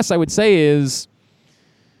 What I guess I would say is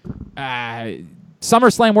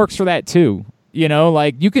SummerSlam works for that too.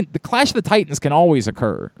 Like the Clash of the Titans can always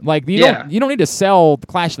occur. Like you don't need to sell the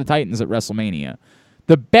Clash of the Titans at WrestleMania.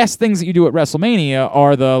 The best things that you do at WrestleMania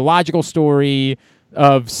are the logical story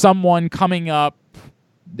of someone coming up,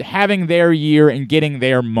 having their year and getting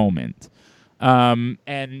their moment.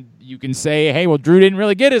 And you can say, hey, well, Drew didn't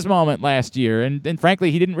really get his moment last year. And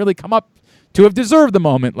frankly, he didn't really come up to have deserved the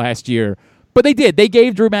moment last year. But they did. They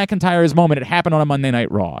gave Drew McIntyre his moment. It happened on a Monday Night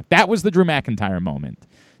Raw. That was the Drew McIntyre moment.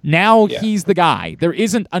 Now he's the guy. There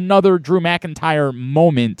isn't another Drew McIntyre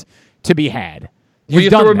moment to be had. You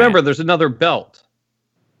have to remember there's another belt.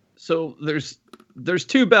 So there's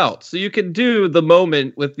 2 belts. So you can do the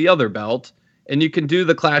moment with the other belt, and you can do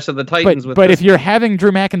the Clash of the Titans with. But if you're having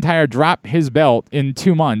Drew McIntyre drop his belt in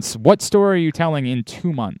 2 months, what story are you telling in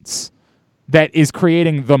 2 months that is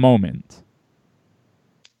creating the moment?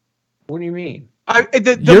 What do you mean?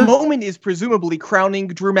 The moment is presumably crowning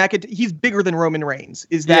Drew McIntyre. He's bigger than Roman Reigns.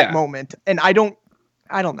 Is that moment? And I don't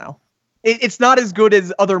know. It's not as good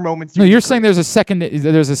as other moments. No, you're saying there's a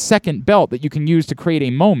second belt that you can use to create a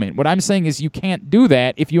moment. What I'm saying is you can't do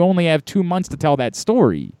that if you only have 2 months to tell that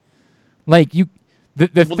story. Like you. They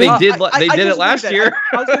did it last year.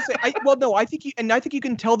 I was going to say, I think you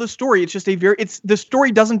can tell the story. It's just the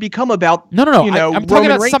story doesn't become about I'm Roman talking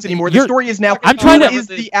about Reigns something anymore. The story is now. We're talking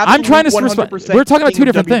about 2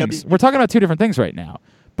 different things. We're talking about 2 different things right now.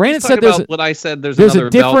 Brandon said there's what I said. There's another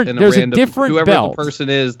belt and a different whoever belt. The person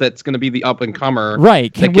is that's going to be the up and comer.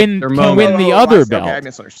 Right. Can win the other belt. Okay, I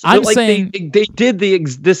misunderstood. I'm saying they did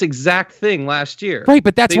this exact thing last year. Right,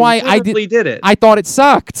 but that's why I did it. I thought it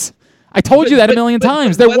sucked. I told you that a million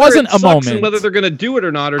times. There wasn't a moment. And whether they're going to do it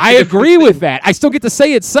or not. I agree with that. I still get to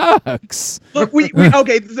say it sucks. Look,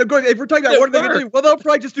 okay. So good. If we're talking about what are they going to do, well, they'll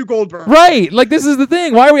probably just do Goldberg. Right. Like this is the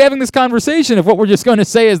thing. Why are we having this conversation if what we're just going to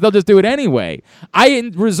say is they'll just do it anyway?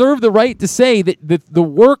 I reserve the right to say that the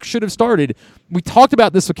work should have started. We talked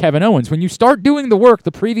about this with Kevin Owens. When you start doing the work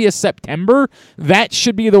the previous September, that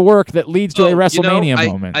should be the work that leads to a WrestleMania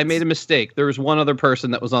moment. I made a mistake. There was one other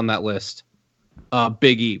person that was on that list.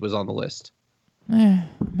 Big E was on the list. I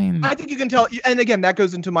think you can tell, and again, that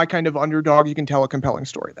goes into my kind of underdog. You can tell a compelling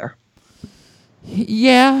story there.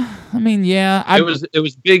 Yeah, I mean, yeah. It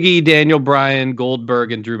was Big E, Daniel Bryan,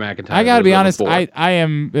 Goldberg, and Drew McIntyre. I gotta be honest. Four.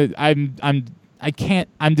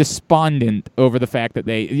 I'm despondent over the fact that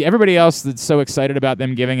everybody else that's so excited about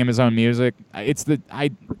them giving him his own music. It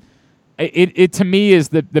to me is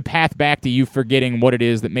the path back to you forgetting what it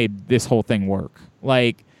is that made this whole thing work.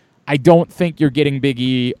 Like, I don't think you're getting Big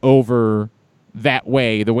E over that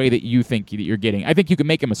way, the way that you think that you're getting. I think you can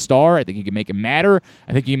make him a star. I think you can make him matter.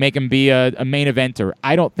 I think you can make him be a main eventer.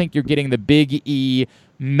 I don't think you're getting the Big E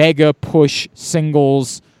mega push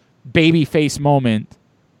singles babyface moment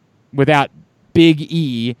without Big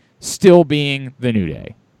E still being the New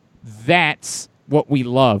Day. That's what we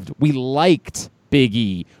loved. We liked Big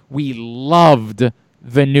E. We loved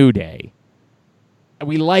the New Day.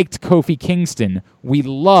 We liked Kofi Kingston. We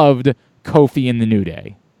loved Kofi in the New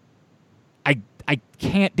Day. I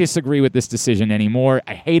can't disagree with this decision anymore.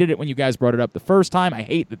 I hated it when you guys brought it up the first time. I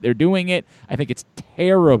hate that they're doing it. I think it's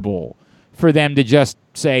terrible for them to just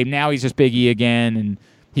say, now he's just Big E again, and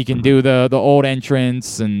he can do the old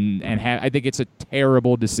entrance, and I think it's a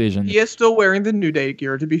terrible decision. He is still wearing the New Day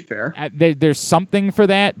gear, to be fair. There's something for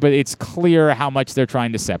that, but it's clear how much they're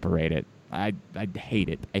trying to separate it. I hate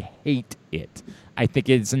it. I hate it. I think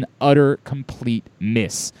it's an utter, complete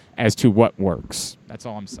miss as to what works. That's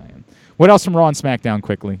all I'm saying. What else from Raw and SmackDown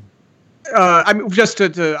quickly? I mean, just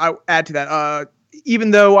to add to that,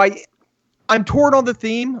 even though I'm torn on the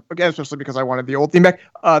theme, again, especially because I wanted the old theme back,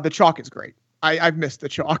 the chalk is great. I've missed the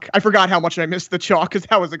chalk. I forgot how much I missed the chalk, because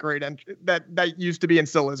that was a great that used to be and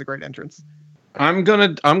still is a great entrance. I'm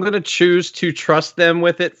gonna choose to trust them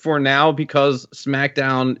with it for now, because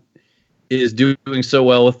SmackDown is doing so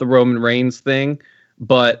well with the Roman Reigns thing.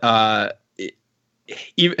 But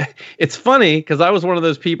it's funny, because I was one of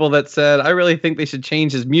those people that said I really think they should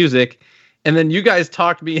change his music, and then you guys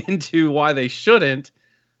talked me into why they shouldn't.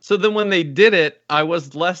 So then when they did it, I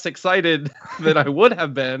was less excited than I would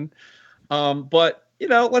have been. But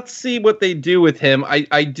let's see what they do with him.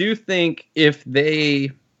 I do think if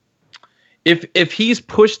he's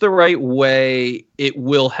pushed the right way, it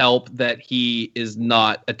will help that he is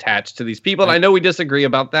not attached to these people. And I know we disagree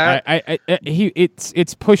about that.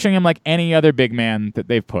 It's pushing him like any other big man that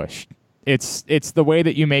they've pushed. It's the way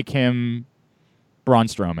that you make him Braun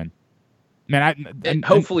Strowman. Man,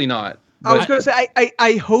 hopefully not. I was going to say,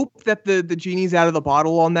 I hope that the genie's out of the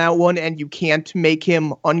bottle on that one, and you can't make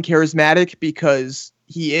him uncharismatic, because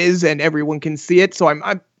he is, and everyone can see it. So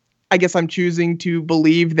I guess I'm choosing to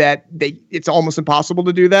believe that it's almost impossible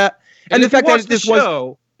to do that. And the fact that this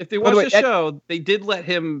was, if they watch the show, they did let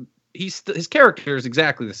him. His character is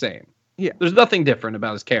exactly the same. Yeah, there's nothing different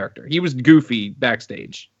about his character. He was goofy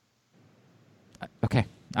backstage. Okay,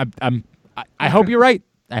 I hope you're right.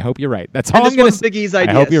 I hope you're right. That's all I'm going to say. Big E's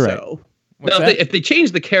idea. I hope you're right. No, if they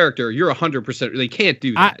change the character, you're 100%. They can't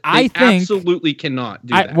do that. I think absolutely cannot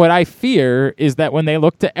do that. What I fear is that when they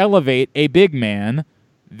look to elevate a big man,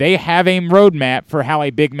 they have a roadmap for how a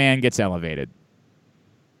big man gets elevated.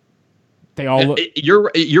 They all.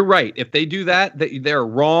 You're right. If they do that, they're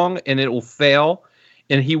wrong, and it will fail,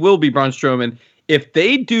 and he will be Braun Strowman. If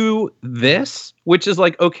they do this, which is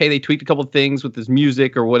like, okay, they tweaked a couple of things with his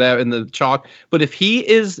music or whatever in the chalk, but if he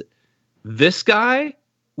is this guy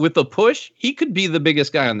with a push, he could be the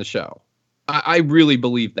biggest guy on the show. I really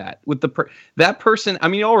believe that. With that person, I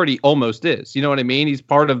mean, he already almost is. You know what I mean? He's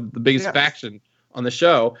part of the biggest faction on the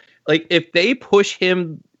show. Like, if they push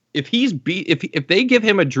him, if they give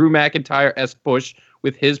him a Drew McIntyre-esque push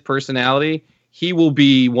with his personality, he will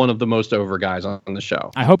be one of the most over guys on the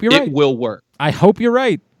show. I hope you're right. It will work. I hope you're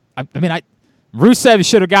right. I mean, Rusev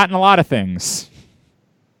should have gotten a lot of things.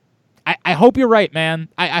 I hope you're right, man.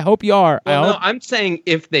 I hope you are. Well, no, I'm saying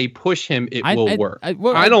if they push him, it will work.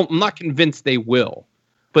 I'm not convinced they will.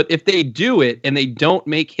 But if they do it and they don't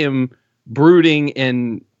make him brooding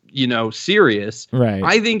and, serious, right,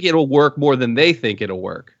 I think it'll work more than they think it'll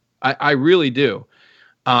work. I really do.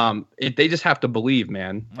 They just have to believe,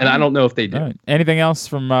 man. And I don't know if they do. Right. Anything else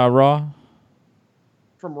from Raw?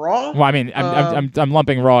 From Raw? Well, I mean, I'm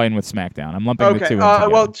lumping Raw in with SmackDown. I'm lumping the two in together.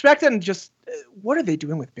 Well, SmackDown just... what are they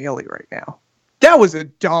doing with Bayley right now? That was a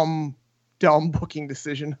dumb booking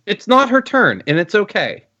decision. It's not her turn, and it's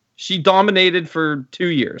okay. She dominated for 2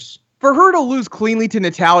 years. For her to lose cleanly to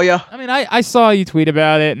Natalya. I mean, I saw you tweet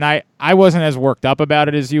about it, and I wasn't as worked up about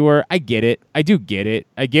it as you were. I get it. I do get it.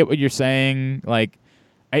 I get what you're saying. Like,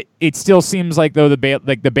 it still seems like, though,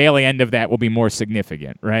 the Bayley end of that will be more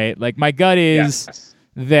significant, right? Like, my gut is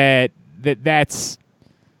that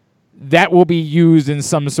will be used in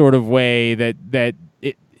some sort of way that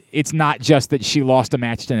it's not just that she lost a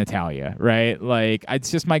match to Natalya, right? Like, it's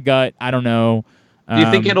just my gut. I don't know. Do you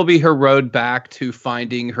think it'll be her road back to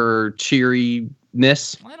finding her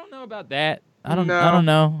cheeriness? I don't know about that. I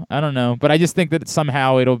No. don't know. But I just think that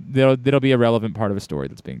somehow it'll be a relevant part of a story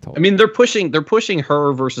that's being told. I mean, they're pushing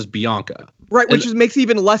her versus Bianca. Right, which makes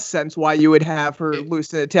even less sense why you would have her lose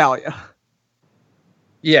to Natalia.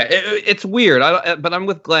 Yeah, it's weird. But I'm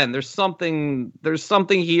with Glenn. There's something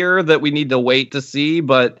here that we need to wait to see,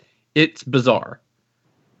 but it's bizarre.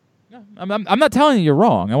 I'm not telling you you're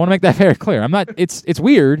wrong. I want to make that very clear. I'm not. It's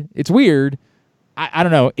weird. It's weird. I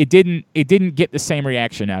don't know. It didn't get the same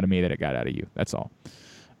reaction out of me that it got out of you. That's all.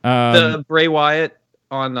 The Bray Wyatt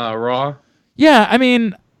on Raw. Yeah, I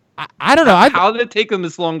mean, I don't know. How did it take them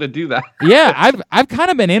this long to do that? Yeah, I've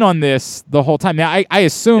kind of been in on this the whole time. Now I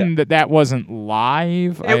assumed that wasn't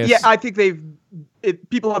live. I think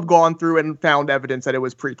people have gone through and found evidence that it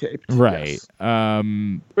was pre-taped. Right.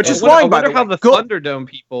 Yes. Which is fine. I wonder how the Thunderdome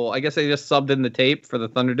people. I guess they just subbed in the tape for the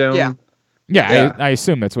Thunderdome. Yeah. Yeah. I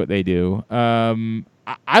assume that's what they do.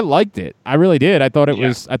 I liked it. I really did. I thought it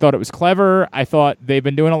was clever. I thought they've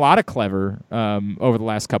been doing a lot of clever over the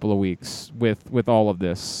last couple of weeks with all of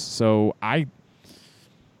this. So I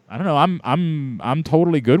don't know. I'm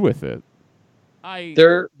totally good with it.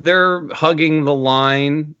 They're hugging the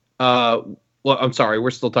line. Well, I'm sorry.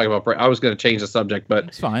 We're still talking about Bray. I was going to change the subject, but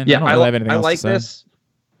it's fine. Yeah, I like this.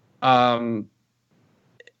 I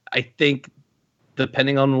think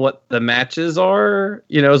depending on what the matches are,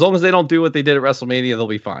 as long as they don't do what they did at WrestleMania, they'll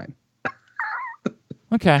be fine.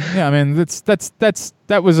 Okay. Yeah. I mean,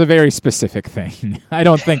 that was a very specific thing. I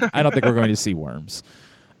don't think we're going to see worms.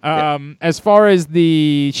 As far as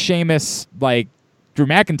the Sheamus Drew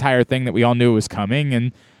McIntyre thing that we all knew was coming,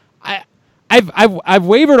 and I've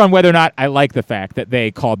wavered on whether or not I like the fact that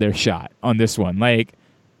they called their shot on this one.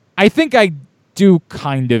 I think I do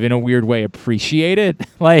kind of in a weird way appreciate it,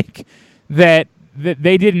 that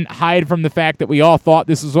they didn't hide from the fact that we all thought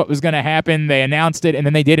this was what was going to happen. They announced it, and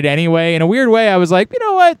then they did it anyway. In a weird way, I was like, you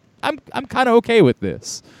know what? I'm kind of okay with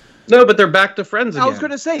this. No, but they're back to friends again. I was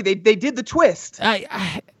going to say, they did the twist. That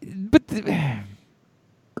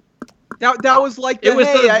was like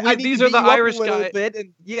these are the Irish guys.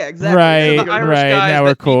 Yeah, exactly. Right, the Irish guys now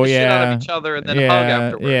we're cool. Beat the shit Yeah, out of each other and then hug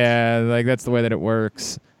afterwards. Yeah, that's the way that it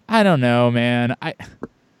works. I don't know, man.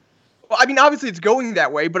 Well, I mean, obviously it's going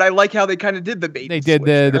that way, but I like how they kind of did the bait. They did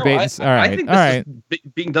the bait. All right, I think this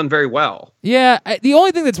is being done very well. Yeah, the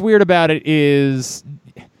only thing that's weird about it is,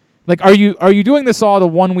 are you doing this all to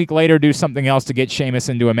 1 week later do something else to get Sheamus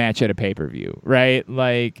into a match at a pay-per-view, right?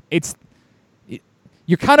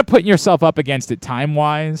 You're kind of putting yourself up against it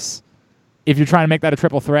time-wise if you're trying to make that a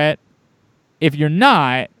triple threat. If you're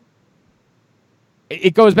not,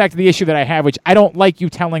 it goes back to the issue that I have, which I don't like you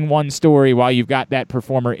telling one story while you've got that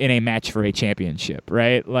performer in a match for a championship,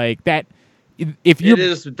 right? That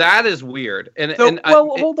is weird.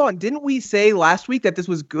 Hold on. Didn't we say last week that this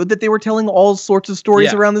was good that they were telling all sorts of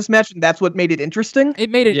stories around this match, and that's what made it interesting? It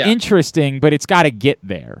made it interesting, but it's got to get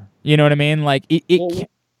there. You know what I mean?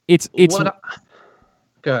 It's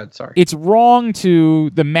go ahead. Sorry. It's wrong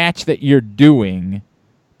to the match that you're doing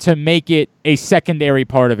to make it a secondary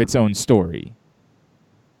part of its own story.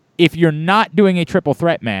 If you're not doing a triple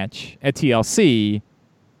threat match at TLC,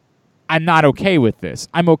 I'm not okay with this.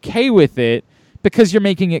 I'm okay with it because you're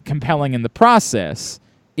making it compelling in the process.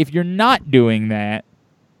 If you're not doing that,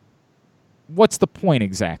 what's the point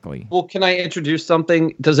exactly? Well, can I introduce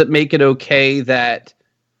something? Does it make it okay that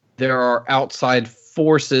there are outside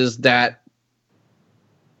forces that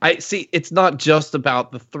I see? It's not just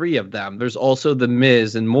about the three of them. There's also the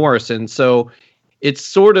Miz and Morrison. So it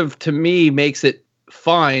sort of, to me, makes it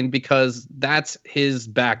fine because that's his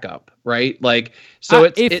backup, right? So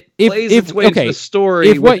it plays its way into the story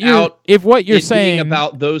if what you're saying being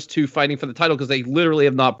about those two fighting for the title, because they literally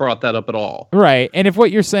have not brought that up at all. Right. And if what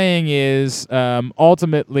you're saying is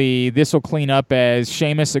ultimately this will clean up as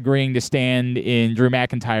Sheamus agreeing to stand in Drew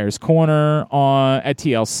McIntyre's corner at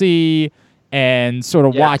TLC and sort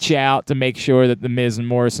of watch out to make sure that the Miz and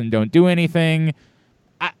Morrison don't do anything.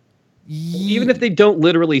 Even if they don't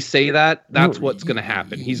literally say that, that's what's going to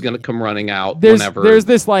happen. He's going to come running out whenever. There's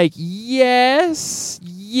this yes,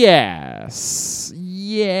 yeah.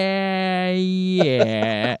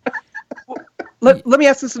 Let me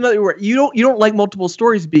ask this another way. You don't like multiple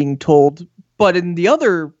stories being told, but in the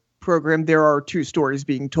other program there are two stories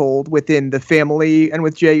being told within the family and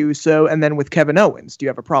with Jey Uso and then with Kevin Owens. Do you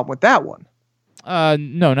have a problem with that one?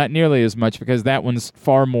 No, not nearly as much because that one's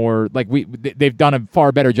far more they've done a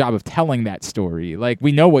far better job of telling that story.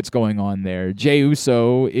 We know what's going on there. Jey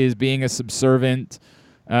Uso is being a subservient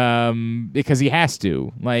because he has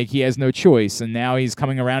to. He has no choice, and now he's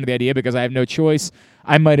coming around to the idea because I have no choice.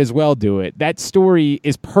 I might as well do it. That story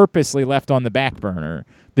is purposely left on the back burner.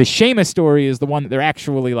 The Sheamus story is the one that they're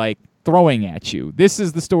actually like throwing at you. This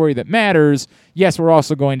is the story that matters. Yes, we're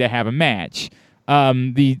also going to have a match.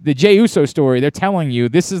 The Jey Uso story, they're telling you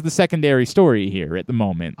this is the secondary story here at the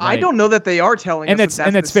moment. Right? I don't know that they are telling us that's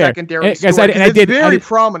the fair. Secondary story. It's very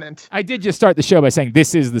prominent. I did just start the show by saying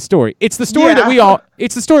this is the story. It's the story that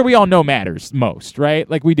it's the story we all know matters most, right?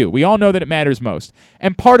 Like we do. We all know that it matters most.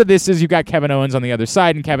 And part of this is you got Kevin Owens on the other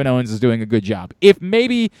side, and Kevin Owens is doing a good job. If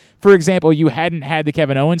maybe, for example, you hadn't had the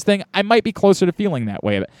Kevin Owens thing, I might be closer to feeling that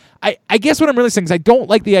way. I guess what I'm really saying is I don't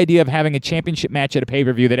like the idea of having a championship match at a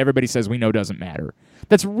pay-per-view that everybody says we know doesn't matter.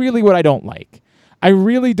 That's really what I don't like. I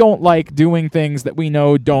really don't like doing things that we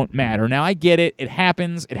know don't matter. Now, I get it. It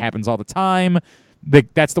happens. It happens all the time.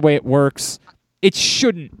 That's the way it works. It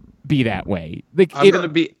shouldn't be that way. I'm gonna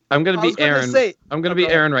be Aaron. I'm gonna be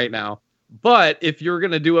Aaron right now. But if you're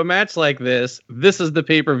gonna do a match like this is the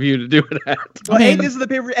pay-per-view to do it at. Well, this is the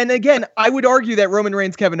pay-per-view. And again, I would argue that Roman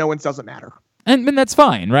Reigns, Kevin Owens doesn't matter. And that's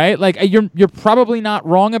fine, right? Like you're probably not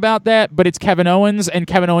wrong about that, but it's Kevin Owens, and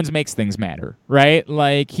Kevin Owens makes things matter, right?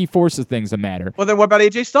 Like he forces things to matter. Well, then what about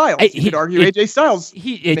AJ Styles? You could argue AJ Styles.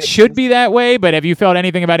 It should be that way, but have you felt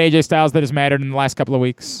anything about AJ Styles that has mattered in the last couple of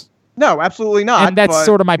weeks? No, absolutely not. And that's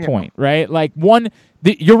sort of my point, right? Like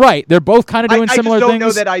you're right. They're both kind of doing similar things. I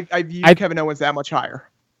just don't know that I view Kevin Owens that much higher.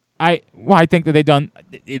 I think that they've done.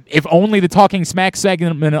 If only the Talking Smack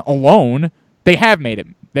segment alone, they have made it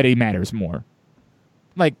that he matters more.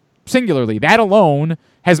 Like, singularly, that alone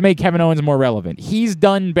has made Kevin Owens more relevant. He's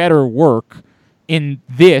done better work in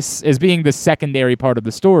this as being the secondary part of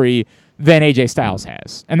the story than AJ Styles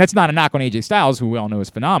has. And that's not a knock on AJ Styles, who we all know is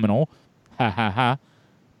phenomenal. Ha, ha,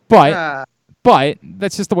 ha. But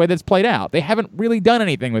that's just the way that's played out. They haven't really done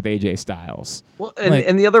anything with AJ Styles. Well,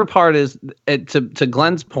 and the other part is, to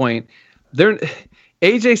Glenn's point,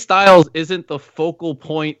 AJ Styles isn't the focal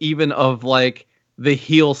point even of, like, the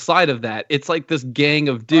heel side of that. It's like this gang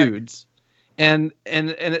of dudes. Right.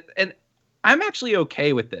 And I'm actually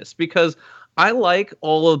okay with this because I like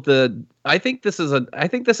all of I think this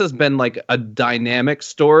has been like a dynamic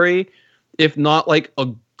story, if not like a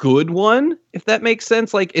good one, if that makes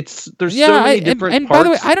sense. Like there's so many different parts. By the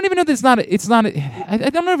way, I don't even know that I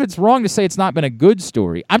don't know if it's wrong to say it's not been a good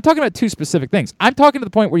story. I'm talking about two specific things. I'm talking to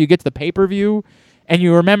the point where you get to the pay-per-view and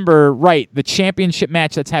you remember, right, the championship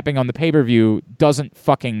match that's happening on the pay-per-view doesn't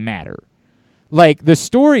fucking matter. Like, the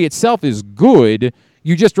story itself is good.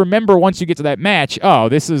 You just remember once you get to that match, oh,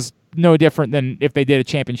 this is no different than if they did a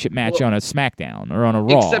championship match on a SmackDown or on a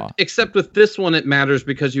Raw. Except with this one, it matters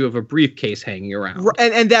because you have a briefcase hanging around.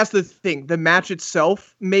 And that's the thing. The match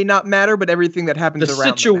itself may not matter, but everything that happens around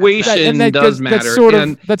the situation does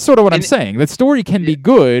matter. That's sort of what I'm saying. The story can be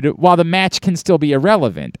good while the match can still be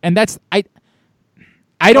irrelevant. And that's...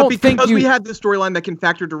 I don't think we had the storyline that can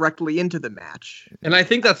factor directly into the match. And I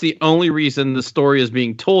think that's the only reason the story is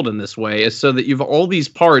being told in this way, is so that you've all these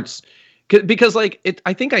parts. Because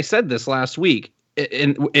I think I said this last week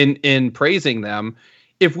in praising them.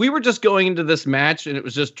 If we were just going into this match and it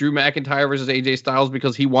was just Drew McIntyre versus AJ Styles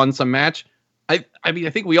because he won some match, I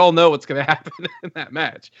think we all know what's going to happen in that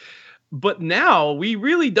match. But now we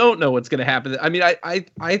really don't know what's going to happen. I mean,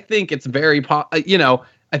 I think it's very,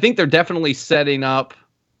 I think they're definitely setting up.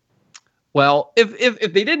 Well,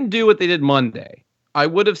 if they didn't do what they did Monday, I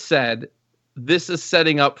would have said this is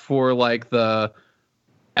setting up for like the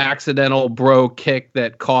accidental bro kick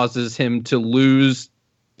that causes him to lose,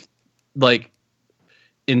 like,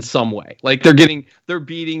 in some way. Like they're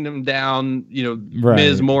beating them down, right.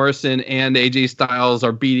 Miz Morrison and AJ Styles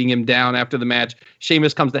are beating him down after the match.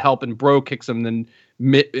 Sheamus comes to help and bro kicks him, then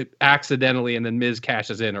accidentally, and then Miz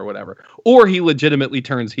cashes in or whatever. Or he legitimately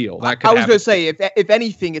turns heel. That could I was going to say, if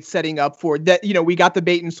anything, it's setting up for that. We got the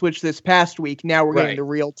bait and switch this past week. Now we're getting the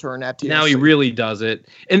real turn at TLC. Now he really does it.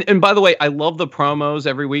 And by the way, I love the promos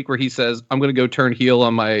every week where he says, "I'm going to go turn heel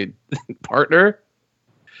on my partner."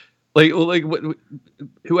 Like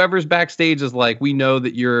whoever's backstage is like, we know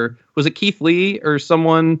that was it Keith Lee or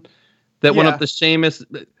someone that went up to Sheamus?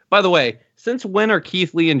 By the way, since when are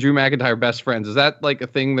Keith Lee and Drew McIntyre best friends? Is that like a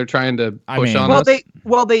thing they're trying to push on us?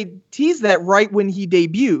 They teased that right when he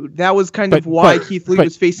debuted. That was kind of why Keith Lee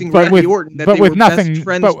was facing Randy Orton. That they were best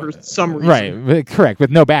friends for some reason. Right, correct,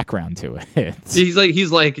 with no background to it.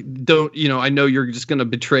 He's like, don't, I know you're just going to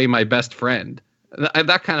betray my best friend.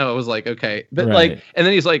 That kind of was like, okay. But right. And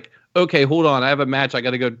then he's like, okay, hold on, I have a match. I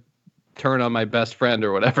got to go turn on my best friend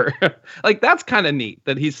or whatever. Like, that's kind of neat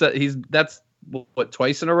that that's what,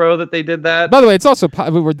 twice in a row that they did that. By the way, it's also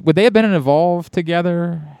would they have been in Evolve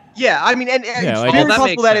together? Yeah, I mean, and Yeah, it's like- very Well, that possible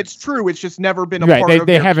makes that it's true. It's just never been a Right, part they of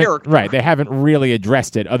their haven't character. right. They haven't really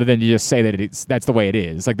addressed it, other than to just say that that's the way it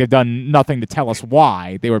is. Like they've done nothing to tell us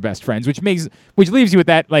why they were best friends, which leaves you with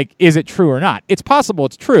that. Like, is it true or not? It's possible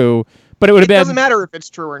it's true, but it would have It been. doesn't matter if it's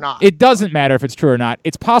true or not. It doesn't matter if it's true or not.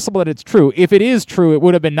 It's possible that it's true. If it is true, it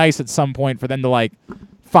would have been nice at some point for them to like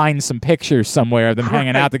find some pictures somewhere of them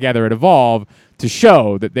hanging out together at Evolve to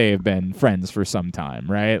show that they have been friends for some time,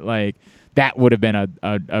 right? Like that would have been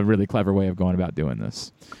a really clever way of going about doing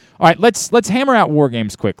this. All right, let's hammer out War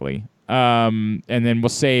Games quickly, and then we'll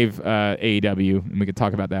save AEW, and we can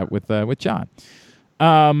talk about that with John.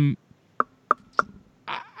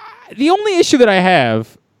 The only issue that I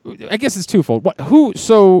have, I guess it's twofold. Who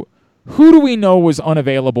do we know was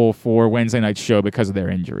unavailable for Wednesday night's show because of their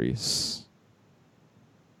injuries?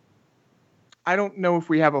 I don't know if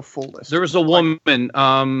we have a full list. There was a woman,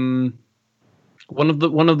 one of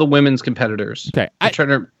the women's competitors. Okay, I'm trying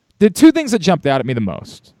to. the two things that jumped out at me the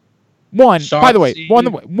most. One, by the way,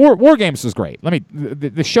 Shotzi. War Games was great.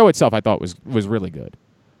 The show itself I thought was really good.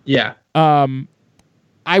 Yeah.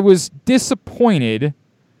 I was disappointed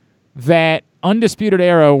that Undisputed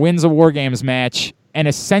Era wins a War Games match, and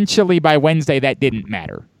essentially by Wednesday that didn't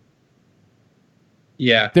matter.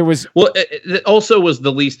 Yeah. There was It also was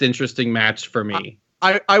the least interesting match for me.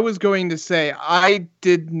 I was going to say I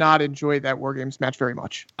did not enjoy that War Games match very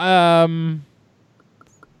much.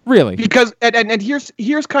 really Because and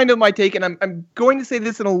here's kind of my take, and I'm going to say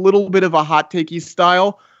this in a little bit of a hot takey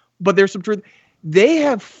style, but there's some truth. They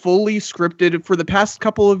have fully scripted for the past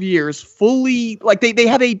couple of years, they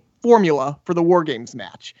have a formula for the War Games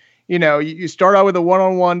match. You know, you start out with a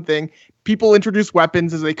one-on-one thing. People introduce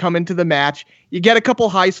weapons as they come into the match. You get a couple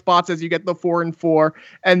high spots as you get the 4-4,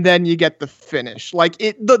 and then you get the finish. Like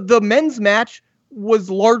the men's match was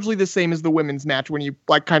largely the same as the women's match when you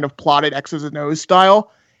like kind of plotted X's and O's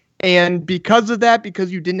style. And because of that,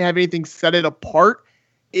 because you didn't have anything set it apart,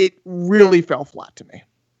 it really fell flat to me.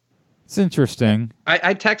 it's interesting.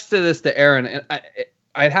 I texted this to Aaron, and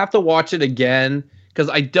I'd have to watch it again because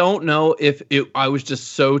I don't know if I was just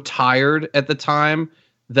so tired at the time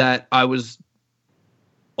that I was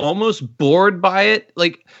almost bored by it.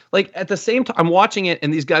 Like at the same time, I'm watching it,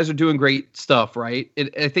 and these guys are doing great stuff, right?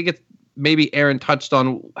 I think it's maybe Aaron touched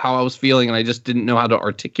on how I was feeling, and I just didn't know how to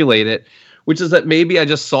articulate it, which is that maybe I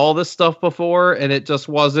just saw this stuff before, and it just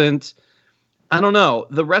wasn't. I don't know.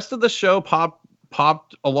 The rest of the show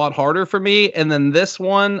popped a lot harder for me, and then this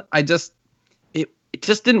one, it just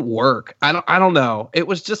didn't work. I don't know. It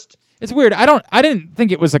was just. It's weird. I didn't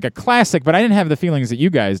think it was like a classic, but I didn't have the feelings that you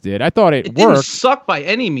guys did. I thought it It didn't worked. suck by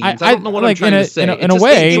any means. I I don't know what like, I'm trying to say. in a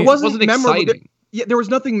way- it wasn't memorable. exciting. Yeah, there was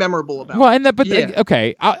nothing memorable about it. Well, and that, but Yeah.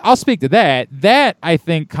 okay, I'll speak to that. That I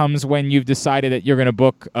think comes when you've decided that you're going to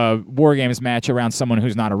book a War Games match around someone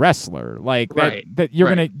who's not a wrestler, like Right. that you're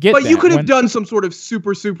Right. going to get. But you that could have when- done some sort of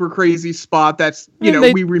super crazy spot that's, I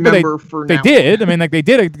mean, we remember for They now. did. I mean, like they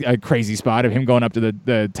did a crazy spot of him going up to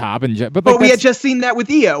the top, but like, But we had that's- just seen that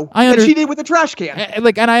with Io. I That under- she did with the trash can.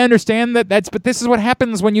 and I understand that but this is what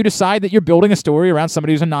happens when you decide that you're building a story around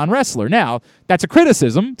somebody who's a non-wrestler. Now, that's a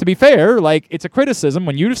criticism, to be fair. Like, it's a criticism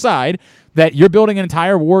when you decide that you're building an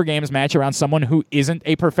entire War Games match around someone who isn't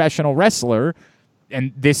a professional wrestler,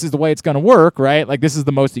 and this is the way it's going to work, right? Like, this is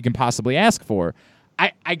the most you can possibly ask for.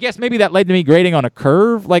 I guess maybe that led to me grading on a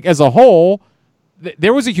curve. Like, as a whole,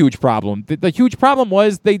 there was a huge problem. The huge problem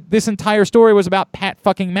was this entire story was about Pat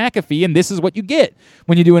fucking McAfee, and this is what you get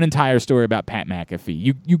when you do an entire story about Pat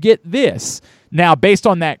McAfee. You get this. Now, based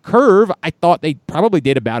on that curve, I thought they probably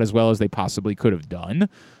did about as well as they possibly could have done.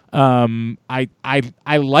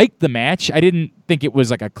 I liked the match. I didn't think it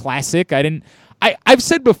was like a classic. I've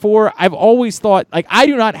said before, I've always thought, like, I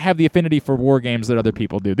do not have the affinity for War Games that other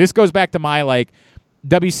people do. This goes back to my, like,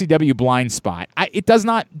 WCW blind spot.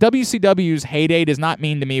 WCW's heyday does not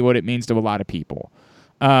mean to me what it means to a lot of people.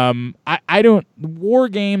 War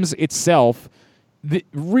Games itself,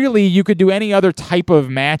 really, you could do any other type of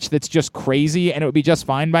match that's just crazy and it would be just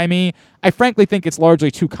fine by me. I frankly think it's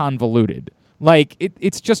largely too convoluted. Like,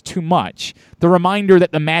 it's just too much. The reminder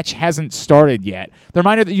that the match hasn't started yet. The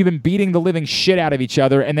reminder that you've been beating the living shit out of each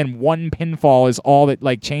other, and then one pinfall is all that,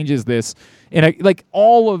 like, changes this. And, like,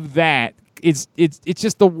 all of that, it's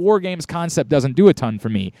just the War Games concept doesn't do a ton for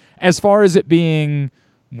me. As far as it being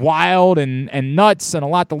wild and nuts and a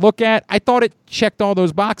lot to look at, I thought it checked all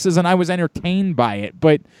those boxes, and I was entertained by it.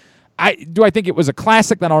 But do I think it was a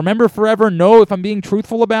classic that I'll remember forever? No, if I'm being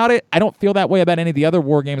truthful about it. I don't feel that way about any of the other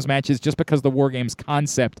War Games matches just because the War Games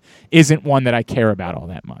concept isn't one that I care about all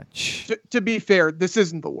that much. To be fair, this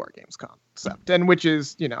isn't the War Games concept, and which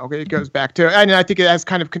is, it goes back to, and I think it has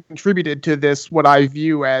kind of contributed to this, what I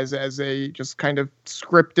view as a just kind of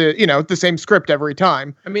scripted, the same script every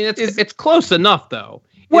time. I mean, it's close enough though.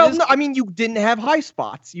 Well, no, I mean, you didn't have high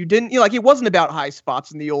spots. You didn't, it wasn't about high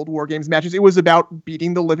spots in the old War Games matches. It was about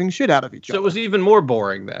beating the living shit out of each other. So it was even more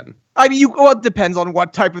boring then. I mean, it depends on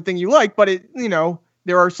what type of thing you like, but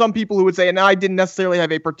there are some people who would say, and I didn't necessarily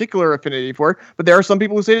have a particular affinity for it, but there are some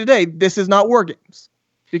people who say today, this is not War Games.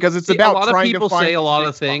 Because it's about trying to find... A lot of people say a lot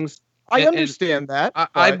of things. I understand that.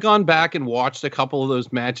 I've gone back and watched a couple of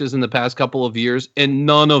those matches in the past couple of years, and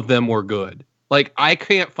none of them were good. Like, I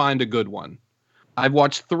can't find a good one. I've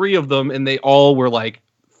watched 3 of them, and they all were like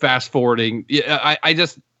fast forwarding.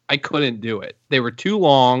 I couldn't do it. They were too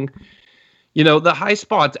long. The high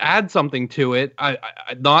spots add something to it. I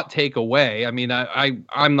not take away. I mean,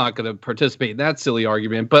 I'm not going to participate in that silly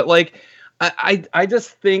argument, but like, I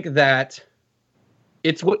just think that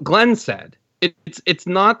it's what Glenn said. It's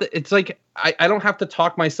not that it's like I don't have to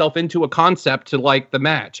talk myself into a concept to like the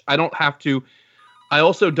match. I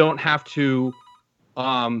also don't have to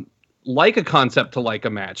like a concept to like a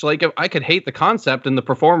match. Like, if I could hate the concept and the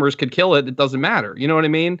performers could kill it, it doesn't matter. You know what I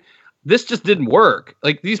mean? This just didn't work.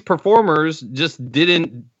 Like, these performers just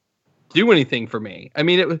didn't do anything for me. I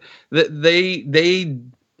mean, it's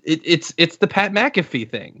the Pat McAfee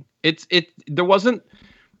thing. There wasn't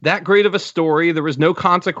that great of a story. There was no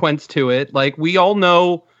consequence to it. Like, we all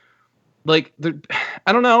know, like,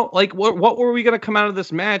 I don't know, like, what were we going to come out of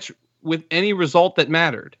this match with any result that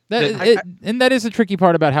mattered? And that is a tricky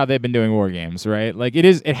part about how they've been doing War Games, right? Like,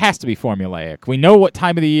 it has to be formulaic. We know what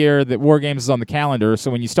time of the year that War Games is on the calendar, so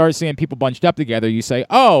when you start seeing people bunched up together, you say,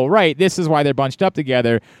 oh, right, this is why they're bunched up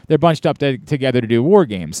together. They're bunched up together to do War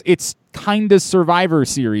Games. It's kind of Survivor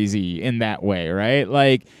Series-y in that way, right?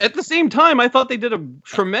 Like, at the same time, I thought they did a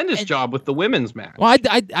tremendous job with the women's match. Well,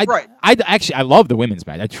 I love the women's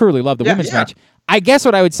match. I truly love the women's match. I guess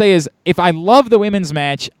what I would say is, if I love the women's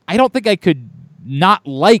match, I don't think I could not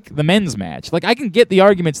like the men's match. Like, I can get the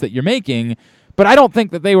arguments that you're making, but I don't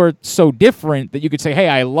think that they were so different that you could say, hey,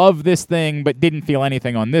 I love this thing, but didn't feel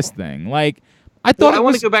anything on this thing. Like, I thought I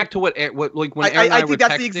want to go back to what like when Aaron and I think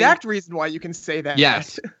that's texting, the exact reason why you can say that.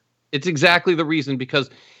 Yes, it's exactly the reason, because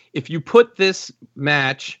if you put this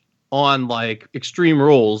match on like Extreme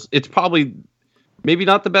Rules, it's probably maybe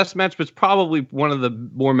not the best match, but it's probably one of the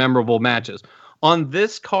more memorable matches. On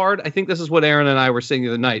this card, I think this is what Aaron and I were saying the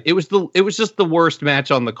other night. It was just the worst match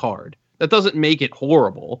on the card. That doesn't make it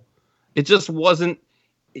horrible. It just wasn't.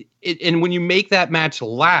 And when you make that match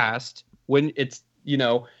last, when it's,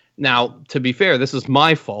 now, to be fair, this is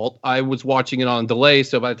my fault. I was watching it on delay,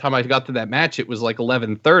 so by the time I got to that match, it was like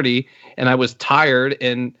 11:30, and I was tired.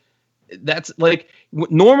 And that's like,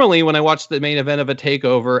 normally when I watch the main event of a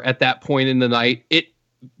takeover at that point in the night, it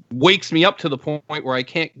wakes me up to the point where I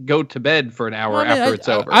can't go to bed for an hour after it's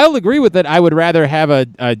over. I'll agree with that. I would rather have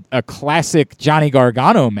a classic Johnny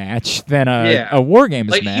Gargano match than a War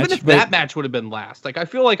Games match. Even if that match would have been last, like, I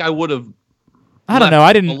feel like I would have. I don't know.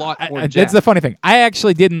 I didn't. That's the funny thing. I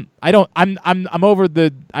actually didn't. I don't. I'm over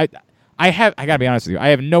the. I gotta be honest with you. I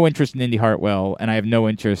have no interest in Indy Hartwell, and I have no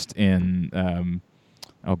interest in.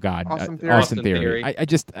 Austin Theory. I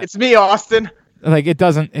just. It's me, Austin. Like, it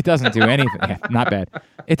doesn't do anything. Yeah, not bad.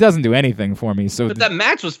 It doesn't do anything for me. So, but that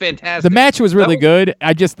match was fantastic. The match was really good.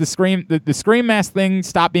 I just the Scream Mask thing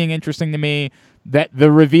stopped being interesting to me. That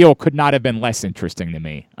the reveal could not have been less interesting to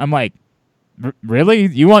me. I'm like, really?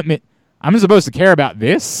 You want me? I'm supposed to care about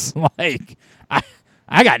this? Like,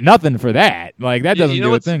 I got nothing for that. Like, that doesn't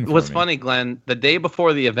do a thing for me. What's funny, Glenn? The day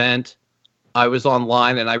before the event, I was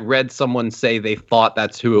online and I read someone say they thought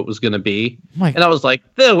that's who it was going to be. And I was like,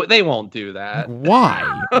 they won't do that.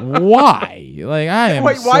 Why? Why?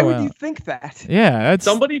 Like, why would you think that? Yeah,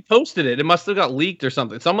 somebody posted it. It must have got leaked or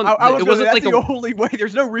something. Someone. It wasn't like the only way.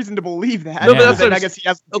 There's no reason to believe that. No, but I guess he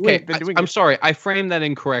has. Okay, I'm sorry. I framed that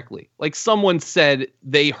incorrectly. Like, someone said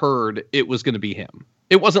they heard it was going to be him.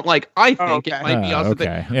 It wasn't like I think it might be Austin.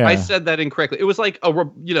 Okay. Yeah. I said that incorrectly. It was like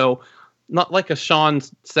not like a Sean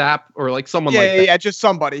Sapp or like someone like that. Yeah, just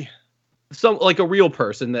somebody. Like a real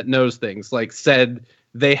person that knows things, like, said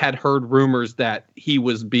they had heard rumors that he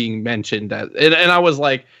was being mentioned. And I was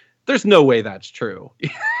like, there's no way that's true.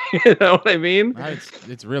 You know what I mean?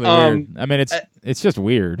 It's really weird. I mean, it's just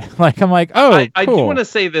weird. Like, I'm like, oh, I do want to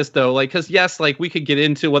say this though, like, because yes, like, we could get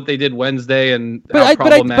into what they did Wednesday and how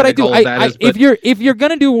problematic all of that is. But if you're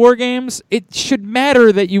gonna do War Games, it should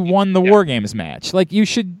matter that you won the War Games match. Like, you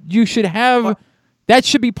should have that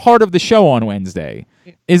should be part of the show on Wednesday.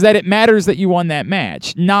 Is that it matters that you won that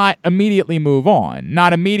match, not immediately move on,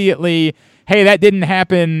 not immediately. hey, that didn't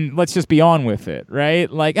happen. Let's just be on with it,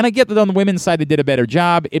 right? Like, and I get that on the women's side they did a better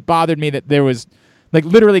job. It bothered me that there was, like,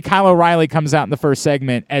 literally Kyle O'Reilly comes out in the first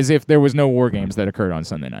segment as if there was no War Games that occurred on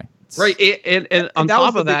Sunday night. Right, and on that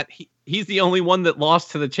top was of that, he's the only one that lost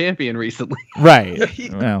to the champion recently. Right.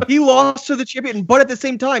 He lost to the champion, but at the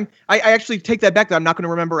same time, I actually take that back. That I'm not going to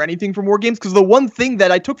remember anything from War Games, because the one thing that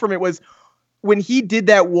I took from it was when he did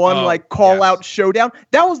that one call out showdown.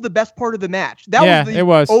 That was the best part of the match. That was it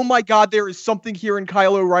was. Oh my God, there is something here in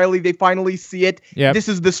Kyle O'Reilly. They finally see it. Yep. This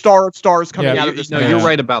is the star of stars coming out of this. No, match. you're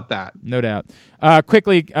right about that. No doubt.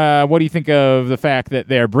 Quickly, what do you think of the fact that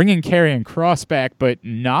they're bringing Karrion Kross back, but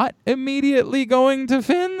not immediately going to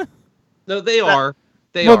Finn? No, they are.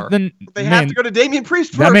 They are. Then, They have to go to Damian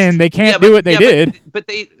Priest first. I mean, they can't do what they did. But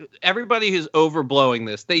everybody who's overblowing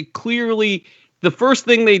this. They clearly, the first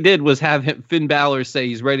thing they did was have Finn Balor say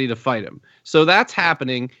he's ready to fight him. So that's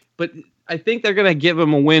happening. But I think they're going to give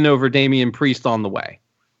him a win over Damian Priest on the way.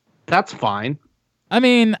 That's fine. I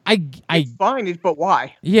mean, It's fine, but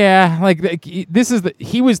why? Yeah, like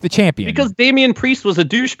he was the champion Because Damian Priest was a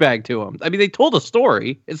douchebag to him. I mean, they told a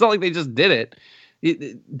story. It's not like they just did it.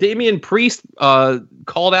 Damian Priest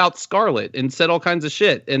called out Scarlett and said all kinds of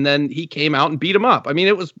shit, and then he came out and beat him up. I mean,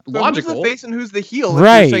 it was logical. Who's the face and who's the heel?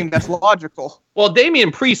 Right. If you're saying that's logical. Well,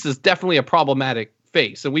 Damian Priest is definitely a problematic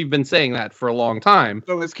face, and we've been saying that for a long time.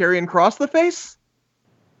 So is Karrion Kross the face?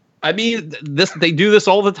 I mean, they do this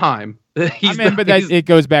all the time. It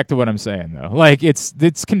goes back to what I'm saying though. Like it's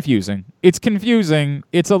confusing. It's confusing.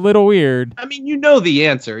 It's a little weird. I mean, you know the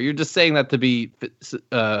answer. You're just saying that to be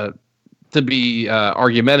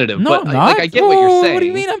argumentative. No, but I'm not. I get what you're saying. What do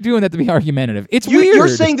you mean I'm doing that to be argumentative? It's weird. You're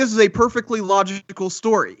saying this is a perfectly logical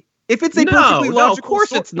story. If it's a perfectly logical of course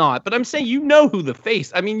story, it's not. But I'm saying you know who the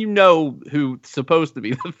face. I mean, you know who's supposed to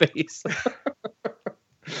be the face.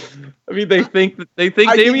 I mean, they think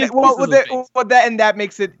Damian. That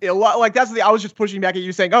makes it a lot. Like I was just pushing back at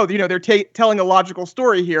you saying, they're telling a logical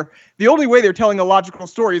story here. The only way they're telling a logical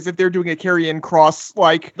story is if they're doing a Karrion Kross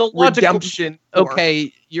redemption.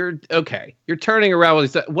 Okay, you're turning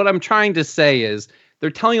around. What I'm trying to say is they're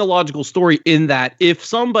telling a logical story in that if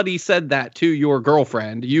somebody said that to your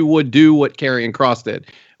girlfriend, you would do what Karrion Kross did.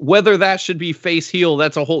 Whether that should be face heel,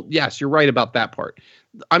 that's a whole. Yes, you're right about that part.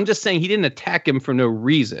 I'm just saying he didn't attack him for no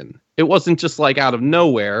reason. It wasn't just like out of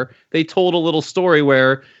nowhere. They told a little story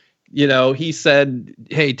where, he said,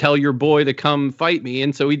 "Hey, tell your boy to come fight me,"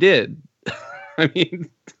 and so he did. I mean,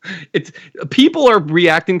 people are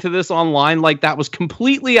reacting to this online like that was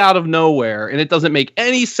completely out of nowhere, and it doesn't make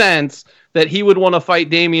any sense that he would want to fight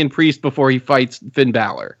Damian Priest before he fights Finn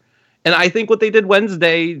Balor. And I think what they did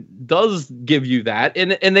Wednesday does give you that.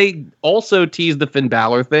 And they also teased the Finn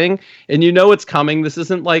Balor thing. And it's coming. This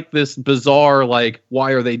isn't like this bizarre,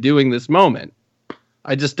 why are they doing this moment?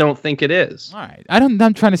 I just don't think it is. All right.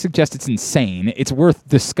 I'm trying to suggest it's insane. It's worth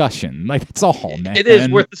discussion. Like, it's all, man. It is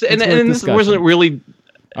worth and this wasn't really...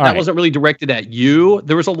 wasn't really directed at you.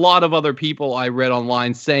 There was a lot of other people I read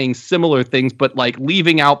online saying similar things, but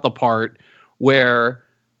leaving out the part where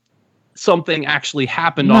something actually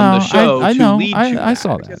happened on the show I know. lead to I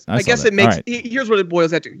saw that. I guess it makes. Right. Here's what it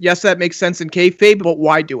boils down to. Yes, that makes sense in kayfabe, but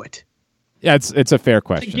why do it? Yeah, it's a fair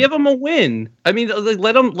question. Give him a win. I mean,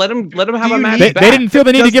 let him have a match. They didn't feel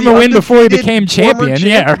the need to give him a win before he became champion.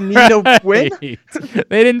 Yeah, need a win.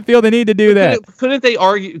 They didn't feel the need to do that. Couldn't they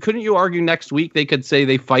argue? Couldn't you argue next week they could say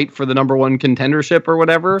they fight for the #1 contendership or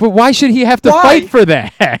whatever? But why should he have to fight for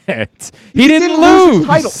that? He didn't lose his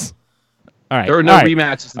title. All right, there are no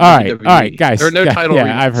rematches. All right, guys. There are no title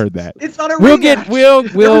rematches. I've heard that. It's not a rematch.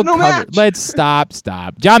 We'll cover. Match. Let's stop.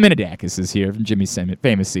 John Minidakis is here from Jimmy's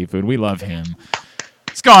Famous Seafood. We love him.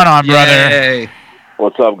 What's going on, brother? Yay.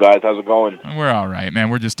 What's up, guys? How's it going? We're all right, man.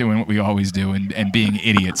 We're just doing what we always do and being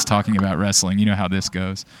idiots talking about wrestling. You know how this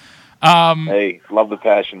goes. Hey, love the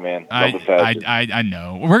passion, man. Love the passion. I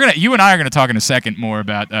know. You and I are gonna talk in a second more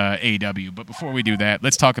about AEW, but before we do that,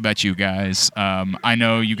 let's talk about you guys. I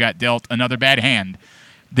know you got dealt another bad hand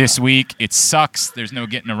this week. It sucks. There's no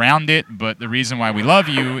getting around it. But the reason why we love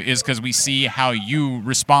you is because we see how you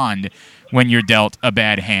respond when you're dealt a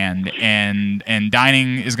bad hand. And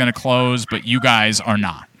dining is gonna close, but you guys are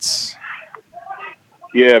not.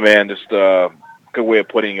 Yeah, man. Just good way of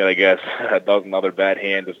putting it, I guess. That was another bad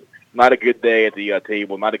hand. Just not a good day at the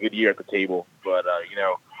table, not a good year at the table, but,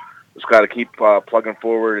 just got to keep plugging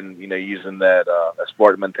forward and, using that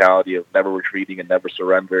Spartan mentality of never retreating and never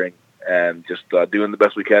surrendering and just doing the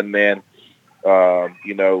best we can, man.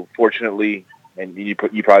 Fortunately, and you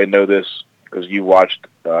probably know this because you watched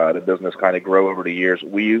the business kind of grow over the years,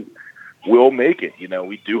 we will make it.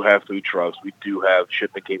 We do have food trucks. We do have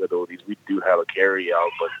shipping capabilities. We do have a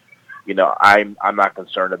carry-out, but I'm not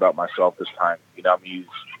concerned about myself this time. I'm using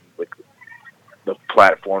like the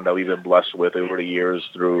platform that we've been blessed with over the years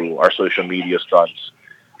through our social media stunts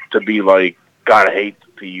to be like, God, I hate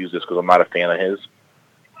to use this because I'm not a fan of his.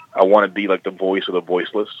 I want to be like the voice of the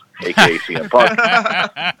voiceless, a.k.a. CM Punk.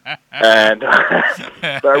 And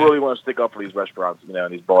but I really want to stick up for these restaurants,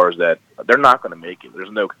 and these bars that they're not going to make it.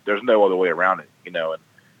 There's no other way around it, and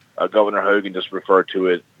Governor Hogan just referred to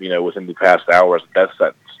it, within the past hours. That's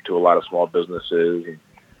to a lot of small businesses. And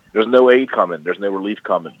there's no aid coming. There's no relief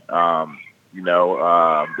coming. There's,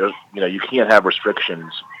 you can't have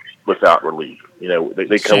restrictions without relief.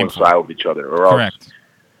 They coincide with each other, or Correct.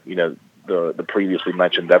 else, the previously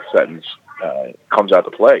mentioned death sentence comes out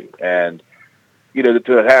to play. And,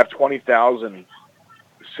 to have 20,000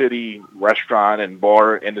 city restaurant and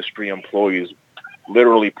bar industry employees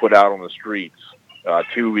literally put out on the streets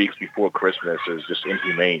 2 weeks before Christmas is just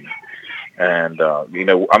inhumane. And,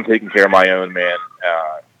 I'm taking care of my own, man.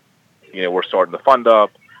 We're starting to fund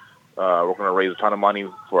up. We're going to raise a ton of money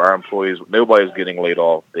for our employees. Nobody's getting laid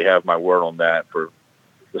off. They have my word on that for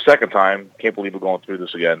the second time. Can't believe we're going through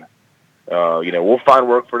this again. We'll find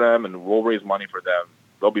work for them and we'll raise money for them.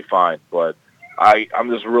 They'll be fine. But I'm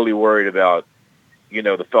just really worried about,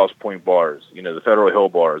 the Fells Point bars, the Federal Hill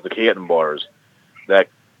bars, the Canton bars that,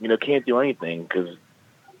 can't do anything because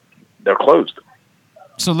they're closed.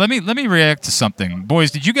 So let me react to something.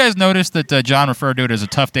 Boys, did you guys notice that John referred to it as a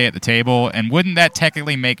tough day at the table? And wouldn't that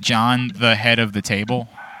technically make John the head of the table?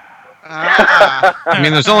 I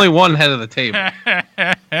mean, there's only one head of the table.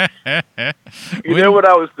 You know what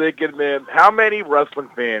I was thinking, man? How many wrestling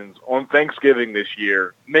fans on Thanksgiving this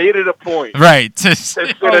year made it a point Right. to sit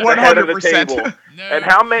at the head of the 100%. table? No. And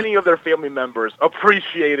how many of their family members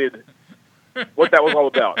appreciated what that was all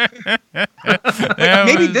about?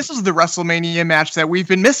 Maybe this is the WrestleMania match that we've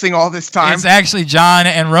been missing all this time. It's actually John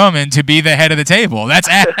and Roman to be the head of the table. That's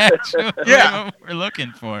actually what we're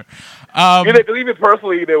looking for. Even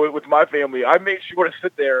personally, with my family, I made sure to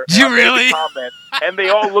sit there. Did you and I made a really? comment, and they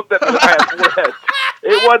all looked at me with my forehead.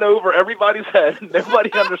 It went over everybody's head.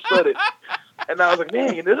 Nobody understood it. And I was like,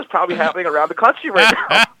 man, this is probably happening around the country right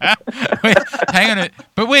now. Wait, hang on.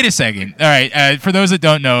 But wait a second. All right. For those that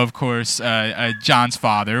don't know, of course, John's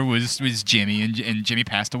father was Jimmy, and Jimmy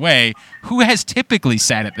passed away. Who has typically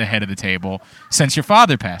sat at the head of the table since your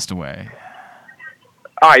father passed away?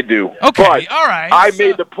 I do. Okay, But all right. I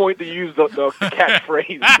made the point to use the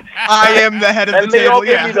catchphrase. I am the head of the And they all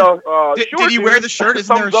table. gave me the, Did he wear the shirt?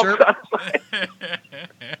 Isn't there a thumbs shirt? up.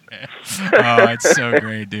 Oh, it's so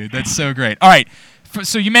great, dude. That's so great. All right.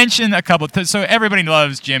 So you mentioned a couple. So everybody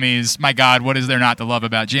loves Jimmy's. My God, what is there not to love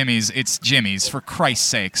about Jimmy's? It's Jimmy's, for Christ's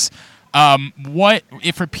sakes. What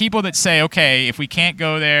if for people that say, okay, if we can't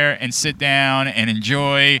go there and sit down and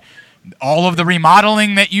enjoy all of the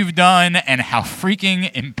remodeling that you've done and how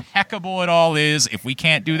freaking impeccable it all is, if we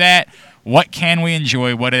can't do that, what can we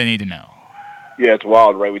enjoy? What do they need to know? Yeah, it's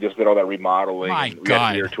wild, right? We just did all that remodeling. My and we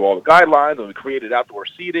God. adhered to all the guidelines, and we created outdoor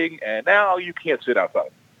seating, and now you can't sit outside.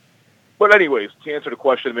 But anyways, to answer the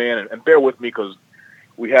question, man, and bear with me because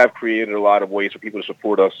we have created a lot of ways for people to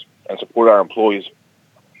support us and support our employees.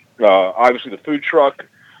 Obviously, the food truck,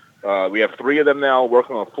 we have 3 of them now,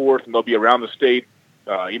 working on a 4th, and they'll be around the state,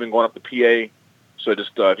 even going up to PA. So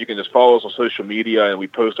just if you can just follow us on social media, and we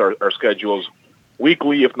post our schedules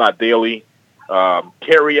weekly, if not daily.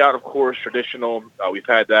 Carry out, of course, traditional. We've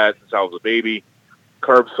had that since I was a baby.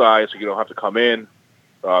 Curbside, so you don't have to come in.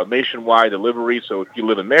 Nationwide delivery, so if you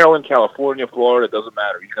live in Maryland, California, Florida, it doesn't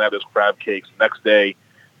matter. You can have those crab cakes the next day.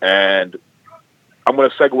 And I'm going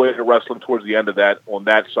to segue into wrestling towards the end of that on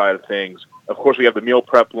that side of things. Of course, we have the meal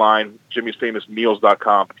prep line,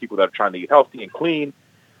 jimmysfamousmeals.com, for people that are trying to eat healthy and clean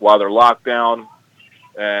while they're locked down.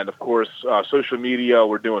 And, of course, social media,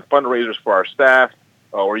 we're doing fundraisers for our staff,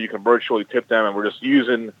 or you can virtually tip them, and we're just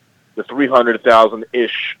using the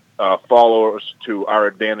 300,000-ish followers to our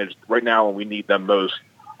advantage right now when we need them most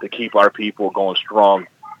to keep our people going strong.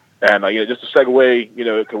 And just to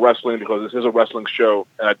segue, to wrestling, because this is a wrestling show,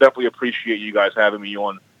 and I definitely appreciate you guys having me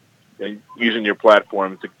on and using your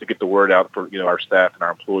platform to get the word out for our staff and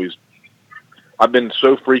our employees. I've been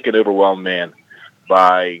so freaking overwhelmed, man,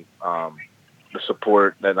 by the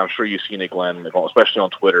support that I'm sure you've seen it, Glenn, especially on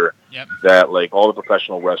Twitter. Yep. That all the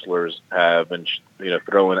professional wrestlers have been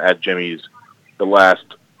throwing at Jimmy's the last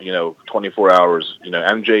 24 hours.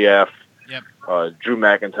 MJF, Yep. Drew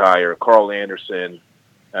McIntyre, Carl Anderson.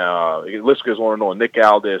 The list goes on and on. Nick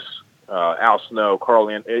Aldis, Al Snow, Carl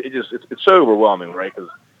Anderson. It's so overwhelming, right? Because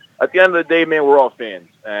at the end of the day, man, we're all fans,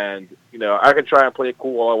 and I can try and play it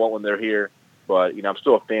cool all I want when they're here. But I'm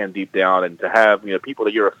still a fan deep down, and to have people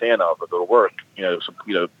that you're a fan of that go to work,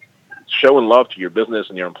 showing love to your business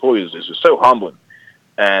and your employees is just so humbling.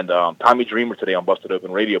 And Tommy Dreamer today on Busted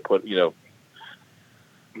Open Radio put, and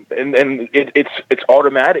it's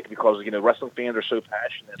automatic because wrestling fans are so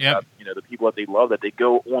passionate about the people that they love that they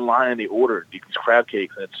go online and they order these crab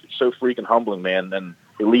cakes, and it's so freaking humbling, man. And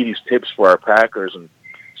they leave these tips for our Packers. And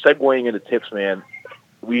segueing into tips, man,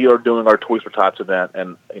 we are doing our Toys for Tots event,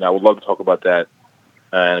 and I would love to talk about that.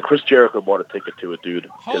 And Chris Jericho bought a ticket to it, dude,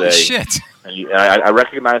 Holy today. Shit! And I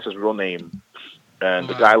recognize his real name. And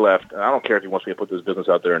the guy left, and I don't care if he wants me to put this business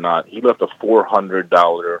out there or not, he left a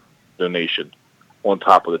 $400 donation on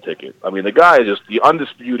top of the ticket. I mean, the guy is just the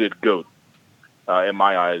undisputed GOAT in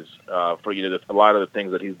my eyes for a lot of the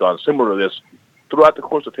things that he's done, similar to this, throughout the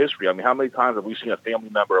course of history. I mean, how many times have we seen a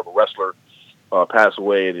family member of a wrestler pass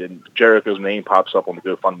away and Jericho's name pops up on the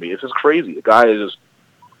GoFundMe? It's just crazy. The guy is just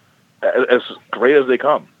as great as they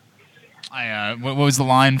come. What was the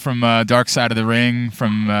line from Dark Side of the Ring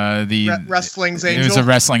from the Wrestling's Angel? It was a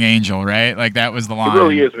wrestling angel, right? Like that was the line. It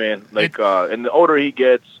really is, man. Like, and the older he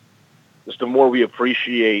gets, just the more we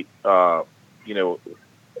appreciate, how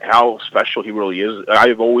special he really is.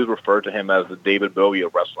 I've always referred to him as the David Bowie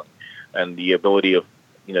of wrestling, and the ability of,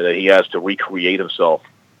 that he has to recreate himself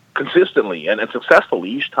consistently and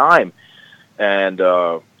successfully each time. And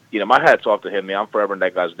my hat's off to him, man. I'm forever in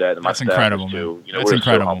that guy's debt, and my That's incredible, staff is too. That's we're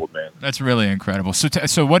incredible. So humbled, man. That's really incredible.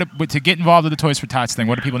 So what to get involved with the Toys for Tots thing?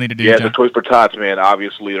 What do people need to do? Yeah, John? the Toys for Tots, man.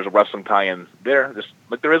 Obviously, there's a wrestling tie-in there, just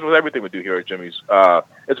like there is with everything we do here at Jimmy's.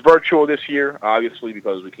 It's virtual this year, obviously,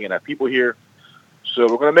 because we can't have people here. So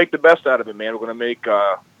we're going to make the best out of it, man. We're going to make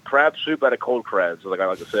crab soup out of cold crabs, like I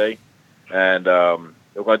like to say, and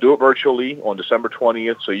we're going to do it virtually on December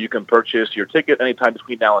 20th, so you can purchase your ticket anytime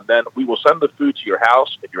between now and then. We will send the food to your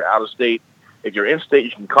house if you're out of state. If you're in state,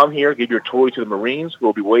 you can come here, give your toy to the Marines who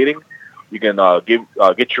will be waiting. You can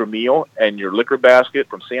get your meal and your liquor basket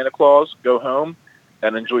from Santa Claus, go home,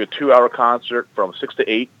 and enjoy a 2-hour concert from 6 to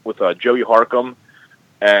 8 with Joey Harcum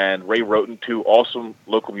and Ray Roten, two awesome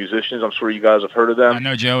local musicians. I'm sure you guys have heard of them. I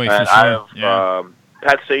know Joey and for sure. I have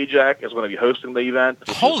Pat Sajak is going to be hosting the event.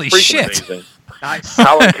 Holy shit! Amazing. Nice.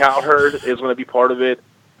 Colin Cowherd is going to be part of it.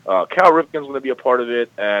 Cal Ripken's going to be a part of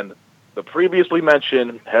it, and the previously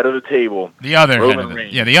mentioned head of the table, the other Roman head of the,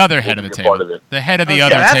 Reigns, yeah, the other head of the table, the head of the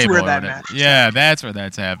other that's table. Where that match that's where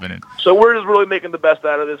that's happening. So we're just really making the best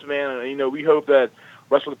out of this, man. And we hope that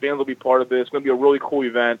wrestling fans will be part of this. It's going to be a really cool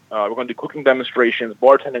event. We're going to do cooking demonstrations,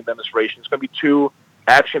 bartending demonstrations. It's going to be 2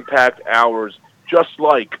 action-packed hours, just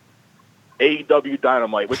like AEW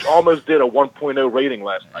Dynamite, which almost did a 1.0 rating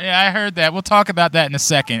last night. Yeah, I heard that. We'll talk about that in a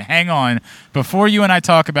second. Hang on. Before you and I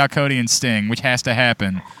talk about Cody and Sting, which has to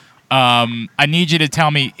happen, I need you to tell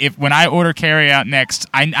me if when I order carryout next,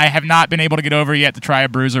 I have not been able to get over yet to try a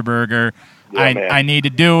Bruiser Burger. Yeah, I need to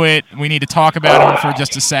do it. We need to talk about them for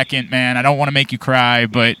just a second, man. I don't want to make you cry,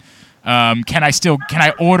 but can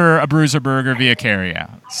I order a Bruiser Burger via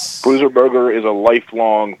carryout? Bruiser Burger is a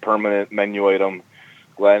lifelong, permanent menu item.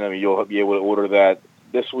 Glenn, I mean, you'll be able to order that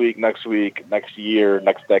this week, next year,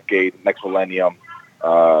 next decade, next millennium.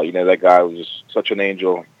 That guy was just such an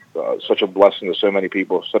angel. Such a blessing to so many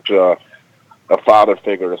people, such a father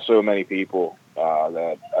figure to so many people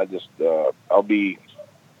that I just I'll be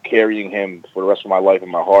carrying him for the rest of my life in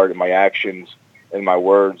my heart, in my actions, in my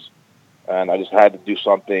words, and I just had to do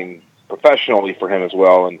something professionally for him as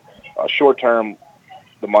well. And short term,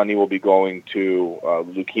 the money will be going to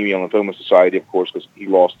Leukemia and Lymphoma Society, of course, because he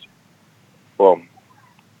lost. Well,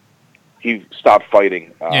 he stopped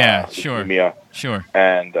fighting. Leukemia. Sure.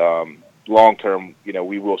 And long term,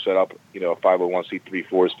 we will set up, a 501c3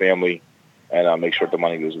 for his family, and make sure the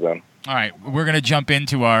money goes to them. All right, we're gonna jump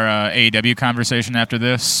into our AEW conversation after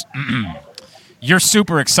this. You're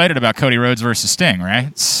super excited about Cody Rhodes versus Sting,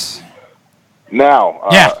 right? Now,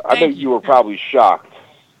 I know you were probably shocked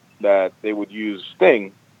that they would use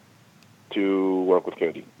Sting to work with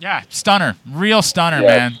Cody. Yeah, stunner, real stunner,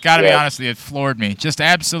 man. Gotta be honest with you, it floored me, just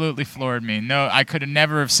absolutely floored me. No, I could have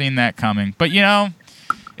never have seen that coming, but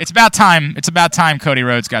it's about time. It's about time Cody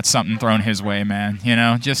Rhodes got something thrown his way, man.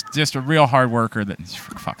 Just a real hard worker.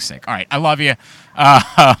 For fuck's sake. All right, I love you.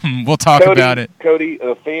 We'll talk about it. Cody,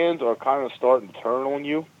 the fans are kind of starting to turn on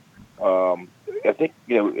you. I think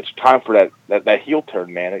it's time for that heel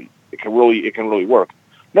turn, man. It can really work.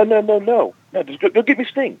 No. Just go get me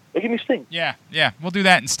Sting. Go get me Sting. Yeah. We'll do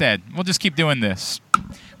that instead. We'll just keep doing this.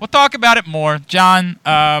 We'll talk about it more, John.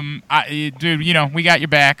 Dude, we got your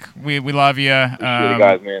back. We love you. Appreciate it,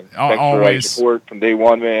 guys, man. Thanks for your support from day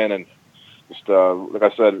one, man. And just like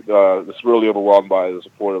I said, just really overwhelmed by the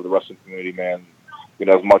support of the wrestling community, man.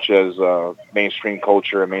 As much as mainstream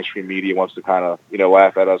culture and mainstream media wants to kind of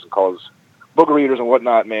laugh at us and call us book readers and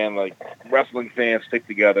whatnot, man, like wrestling fans stick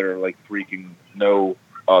together like freaking no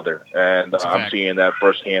other. And I'm seeing that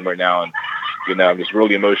firsthand right now. And, I'm just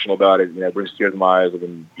really emotional about it. It brings tears to my eyes. I've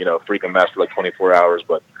been, freaking mess for like 24 hours,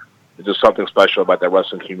 but there's just something special about that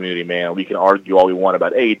wrestling community, man. We can argue all we want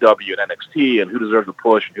about AEW and NXT and who deserves a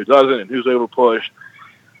push and who doesn't and who's over pushed.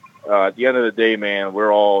 At the end of the day, man,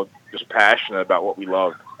 we're all just passionate about what we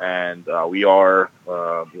love. And we are,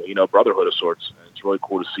 brotherhood of sorts. And it's really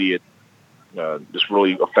cool to see it just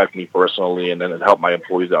really affect me personally and then help my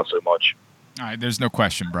employees out so much. All right, there's no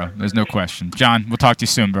question, bro. There's no question. John, we'll talk to you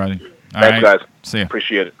soon, brother. All Thanks, right. guys. See ya.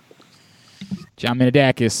 Appreciate it. John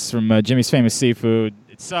Minidakis from Jimmy's Famous Seafood.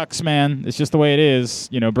 It sucks, man. It's just the way it is.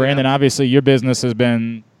 Brandon, obviously your business has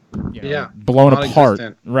been blown apart.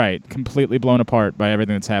 Right, completely blown apart by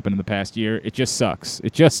everything that's happened in the past year. It just sucks.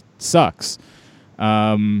 It just sucks.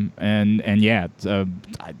 I don't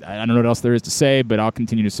know what else there is to say, but I'll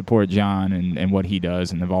continue to support John and what he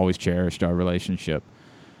does, and have always cherished our relationship.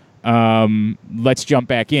 Let's jump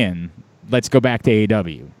back in. Let's go back to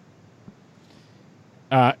AEW.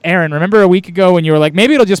 Aaron, remember a week ago when you were like,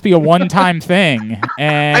 maybe it'll just be a one-time thing?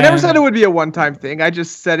 And I never said it would be a one-time thing. I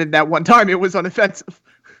just said it that one time it was unoffensive.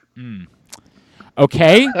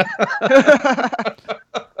 Okay.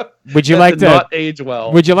 Would you like to not age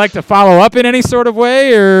well? Would you like to follow up in any sort of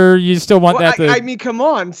way, or you still want that to? I mean, come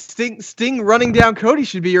on, Sting running down Cody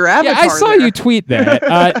should be your avatar. Yeah, I saw there. you tweet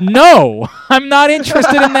that. No, I'm not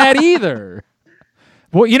interested in that either.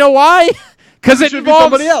 Well, you know why? Because it involves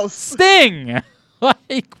somebody else. Sting.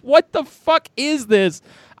 Like, what the fuck is this?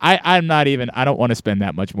 I don't want to spend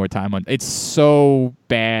that much more time on it. It's so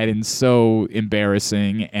bad and so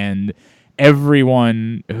embarrassing, and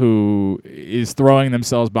everyone who is throwing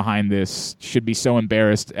themselves behind this should be so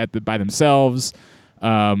embarrassed by themselves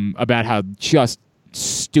about how just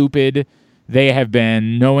stupid they have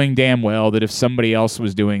been, knowing damn well that if somebody else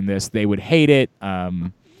was doing this, they would hate it.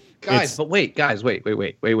 Wait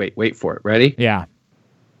for it. Ready? Yeah.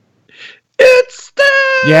 It's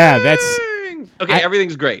Sting! Yeah, that's... Okay,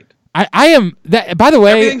 everything's great. I am... that. By the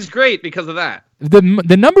way... Everything's great because of that. The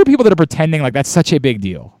number of people that are pretending like that's such a big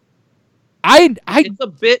deal. It's a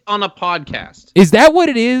bit on a podcast. Is that what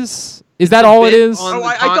it is? Is that all it is?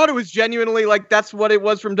 I thought it was genuinely like that's what it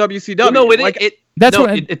was from WCW. Well, no,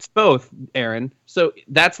 it's both, Aaron. So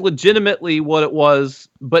that's legitimately what it was.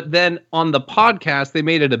 But then on the podcast, they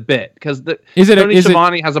made it a bit because Tony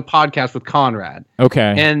Schiavone has a podcast with Conrad.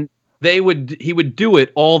 Okay, and he would do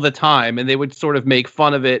it all the time, and they would sort of make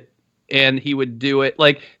fun of it, and he would do it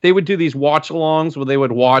like they would do these watch-alongs where they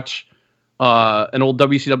would watch an old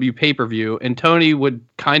WCW pay-per-view, and Tony would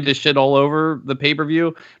kind of shit all over the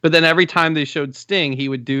pay-per-view, but then every time they showed Sting, he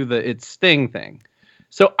would do the "it's Sting" thing.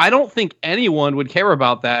 So I don't think anyone would care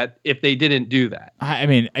about that if they didn't do that. I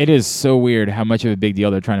mean, it is so weird how much of a big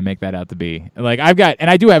deal they're trying to make that out to be. Like,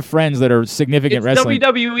 I do have friends that are significant wrestling.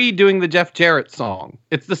 WWE doing the Jeff Jarrett song.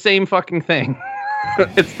 It's the same fucking thing.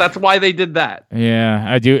 That's why they did that. Yeah,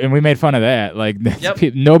 I do, and we made fun of that. Like,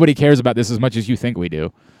 nobody cares about this as much as you think we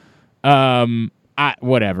do.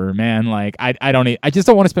 Whatever, man. Like, I just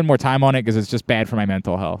don't want to spend more time on it because it's just bad for my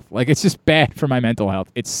mental health. Like, it's just bad for my mental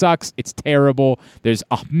health. It sucks. It's terrible. There's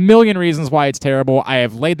a million reasons why it's terrible. I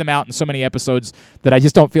have laid them out in so many episodes that I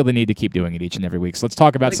just don't feel the need to keep doing it each and every week. So let's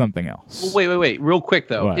talk about something else. Well, wait. Real quick,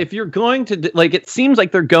 though. What? If you're going to, it seems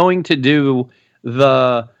like they're going to do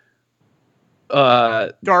the...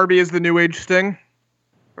 Darby is the new age Sting?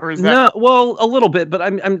 Or is that... No, well, a little bit,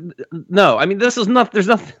 but no. I mean, this is not... There's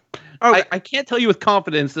nothing... Okay. I can't tell you with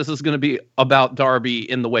confidence this is going to be about Darby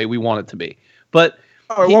in the way we want it to be. But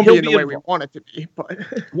it won't be in the way we want it to be. But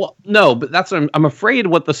well, no, but that's what I'm afraid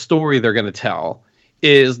what the story they're going to tell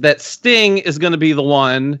is that Sting is going to be the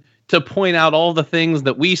one to point out all the things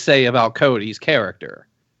that we say about Cody's character.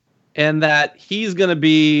 And that he's going to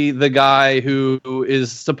be the guy who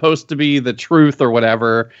is supposed to be the truth or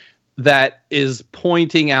whatever that is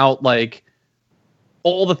pointing out, like,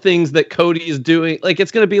 all the things that Cody is doing. Like,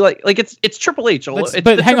 it's going to be like it's Triple H.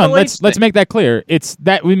 But hang on, let's make that clear. It's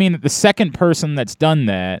that we mean that the second person that's done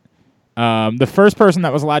that, the first person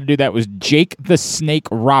that was allowed to do that was Jake the Snake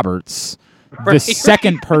Roberts. The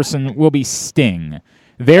second person will be Sting.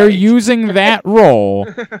 They're using that role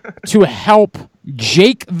to help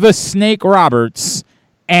Jake the Snake Roberts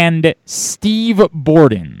and Steve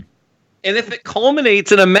Borden. And if it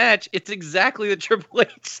culminates in a match, it's exactly the Triple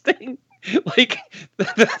H thing. Like,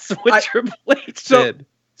 that's what Triple H did.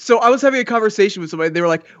 So I was having a conversation with somebody. They were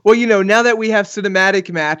like, well, now that we have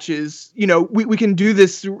cinematic matches, we can do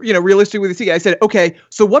this, realistically with the I said, okay,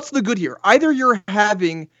 so what's the good here? Either you're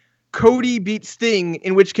having Cody beat Sting,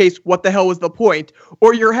 in which case, what the hell was the point?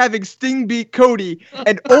 Or you're having Sting beat Cody,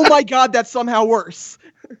 and oh my god, that's somehow worse.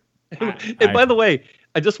 And by the way,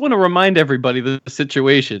 I just want to remind everybody the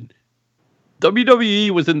situation.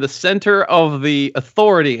 WWE was in the center of the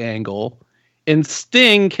authority angle, and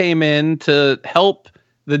Sting came in to help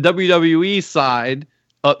the WWE side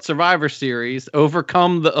at Survivor Series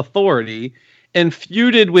overcome the authority, and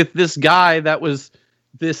feuded with this guy that was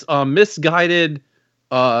this misguided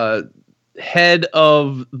head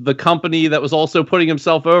of the company that was also putting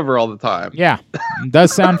himself over all the time. Yeah, it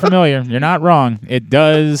does sound familiar. You're not wrong. It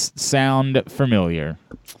does sound familiar.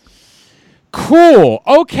 Cool.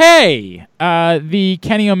 Okay. The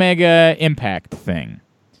Kenny Omega Impact thing.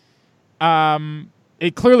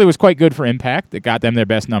 It clearly was quite good for Impact. It got them their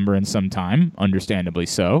best number in some time, understandably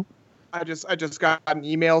so. I just got an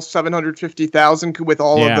email, 750,000 with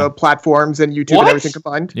all of the platforms and YouTube and everything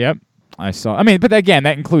combined. Yep. I saw. I mean, but again,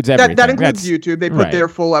 that includes everything. That includes YouTube. They put their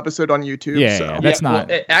full episode on YouTube. Yeah, so. yeah, that's not.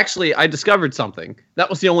 Well, actually, I discovered something. That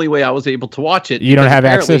was the only way I was able to watch it. You don't have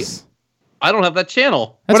access? I don't have that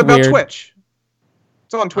channel. That's what about weird. Twitch?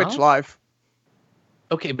 It's on Twitch Live.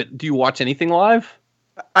 Okay, but do you watch anything live?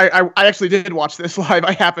 I actually did watch this live.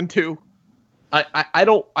 I happened to.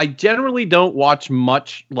 I generally don't watch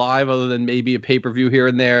much live other than maybe a pay-per-view here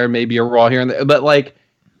and there, maybe a Raw here and there. But like,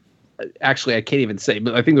 actually, I can't even say.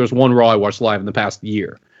 But I think there was one Raw I watched live in the past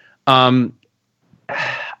year. I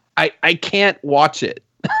can't watch it.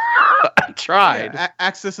 I tried. Yeah,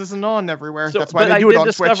 Access isn't on everywhere. So, that's why they do it on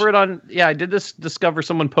Twitch. I did discover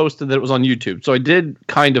someone posted that it was on YouTube. So I did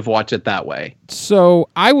kind of watch it that way. So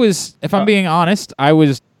I was, if I'm being honest, I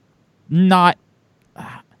was not.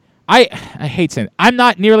 I hate saying it. I'm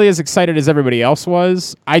not nearly as excited as everybody else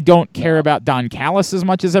was. I don't care about Don Callis as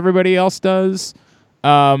much as everybody else does.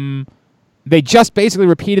 They just basically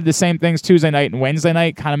repeated the same things Tuesday night and Wednesday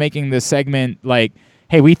night, kind of making the segment like,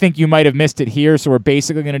 hey, we think you might have missed it here, so we're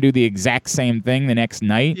basically going to do the exact same thing the next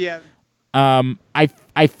night. Yeah.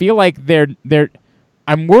 I feel like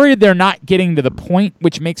I'm worried they're not getting to the point,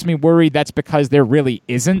 which makes me worried that's because there really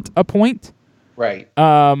isn't a point. Right.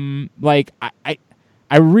 Like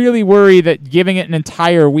I really worry that giving it an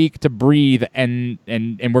entire week to breathe and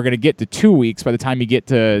we're going to get to 2 weeks by the time you get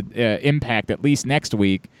to Impact, at least next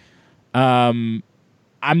week. There's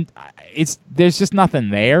just nothing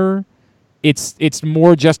there. It's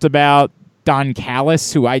more just about Don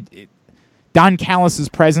Callis, Don Callis'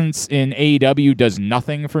 presence in AEW does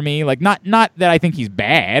nothing for me. Like not that I think he's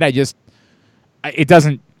bad. It's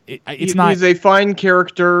not. He's a fine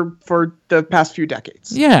character for the past few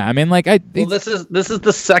decades. Yeah, I mean, like this is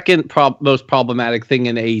the second most problematic thing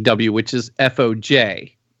in AEW, which is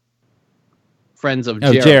FOJ, Friends of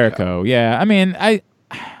Jericho. Yeah, I mean, I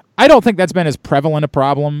don't think that's been as prevalent a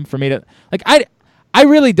problem for me to like. I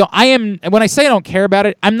really don't. When I say I don't care about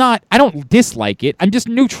it, I don't dislike it. I'm just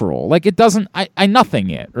neutral. Like it doesn't. I nothing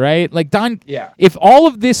it right. Like Don. Yeah. If all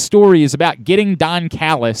of this story is about getting Don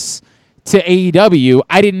Callis to AEW,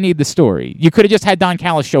 I didn't need the story. You could have just had Don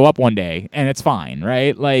Callis show up one day, and it's fine,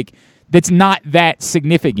 right? Like that's not that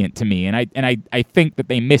significant to me, and I think that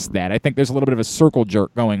they missed that. I think there's a little bit of a circle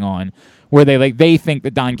jerk going on where they think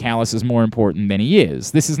that Don Callis is more important than he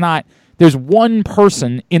is. This is not. There's one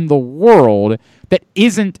person in the world that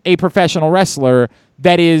isn't a professional wrestler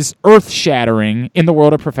that is earth-shattering in the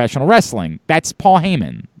world of professional wrestling. That's Paul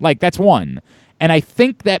Heyman. Like, that's one. And I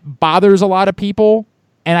think that bothers a lot of people,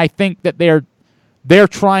 and I think that they're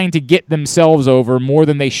trying to get themselves over more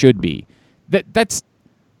than they should be. That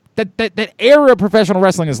era of professional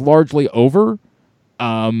wrestling is largely over.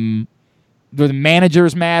 The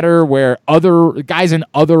managers matter, where other guys in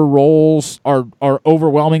other roles are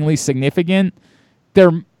overwhelmingly significant.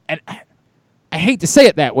 And I hate to say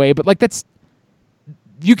it that way, but like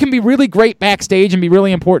you can be really great backstage and be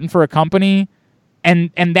really important for a company,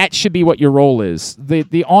 and that should be what your role is.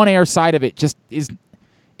 The on air side of it just is.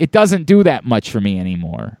 It doesn't do that much for me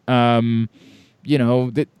anymore.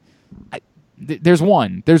 There's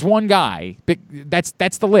one guy.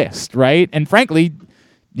 That's the list, right? And frankly,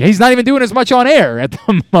 he's not even doing as much on air at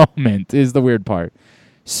the moment, is the weird part.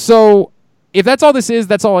 So if that's all this is,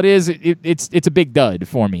 that's all it is. It's a big dud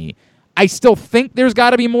for me. I still think there's got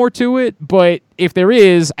to be more to it, but if there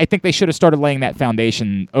is, I think they should have started laying that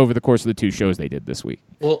foundation over the course of the 2 shows they did this week.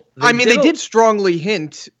 Well, they did strongly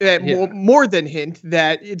hint, more than hint,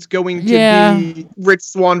 that it's going to be Rich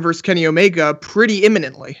Swann versus Kenny Omega pretty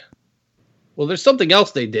imminently. Well, there's something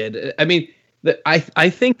else they did. I mean, I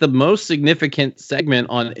think the most significant segment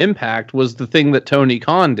on Impact was the thing that Tony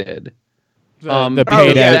Khan did. The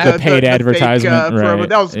paid advertisement, fake, right?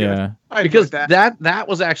 that was good. Yeah. Because that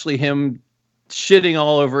was actually him shitting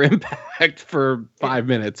all over Impact for 5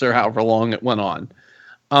 minutes or however long it went on.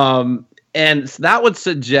 And that would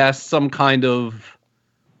suggest some kind of...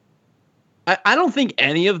 I don't think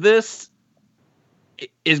any of this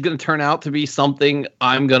is going to turn out to be something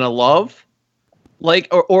I'm going to love. Like,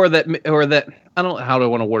 or that, I don't know, how do I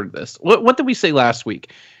want to word this? What did we say last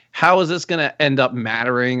week? How is this going to end up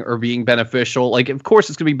mattering or being beneficial? Like, of course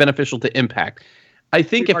it's going to be beneficial to Impact. I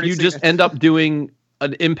think if you just end up doing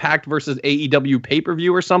an Impact versus AEW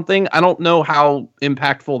pay-per-view or something, I don't know how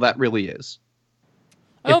impactful that really is.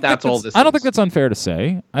 I don't think that's unfair to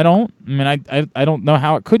say. I don't know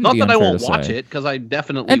how it couldn't be unfair to say. Not that I won't watch it, because I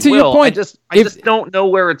definitely and to will. Your point, I just don't know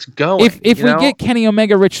where it's going. If we get Kenny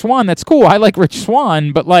Omega, Rich Swann, that's cool. I like Rich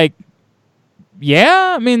Swann, but like,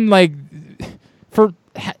 yeah, I mean, like,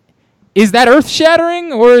 is that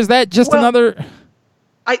earth-shattering, or is that just another...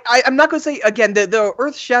 I'm not going to say, again, the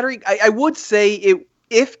earth-shattering... I would say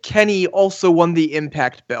if Kenny also won the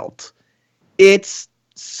Impact belt, it's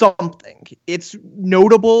something. It's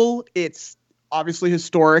notable. It's obviously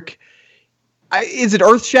historic. Is it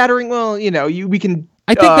earth-shattering? Well, we can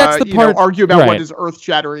I think that's the part, argue about right. what does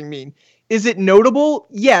earth-shattering mean. Is it notable?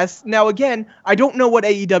 Yes. Now, again, I don't know what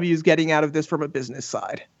AEW is getting out of this from a business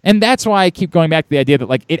side. And that's why I keep going back to the idea that,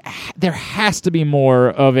 like, there has to be more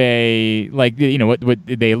of a, like, what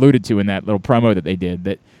they alluded to in that little promo that they did,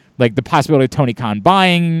 that, like, the possibility of Tony Khan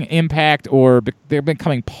buying Impact or they're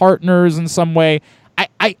becoming partners in some way.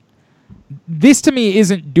 This to me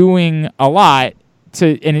isn't doing a lot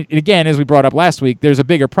and again, as we brought up last week, there's a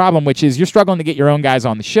bigger problem, which is you're struggling to get your own guys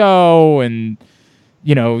on the show, and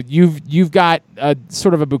you've got a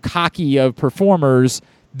sort of a bukkake of performers.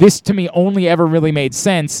 This to me only ever really made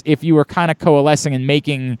sense if you were kind of coalescing and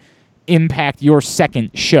making Impact your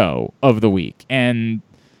second show of the week. And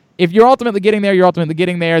if you're ultimately getting there, you're ultimately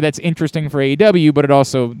getting there. That's interesting for AEW, but it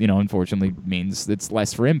also, unfortunately means it's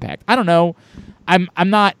less for Impact. I don't know. I'm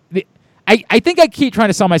not. I think I keep trying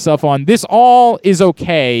to sell myself on this. All is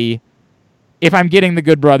okay if I'm getting the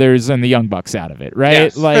Good Brothers and the Young Bucks out of it, right?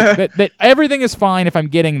 Yes. Like that everything is fine if I'm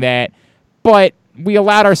getting that, but we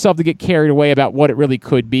allowed ourselves to get carried away about what it really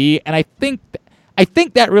could be, and I think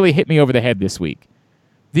that really hit me over the head this week.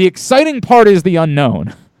 The exciting part is the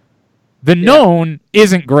unknown. The known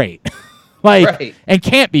isn't great, Right. and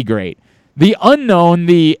can't be great. The unknown,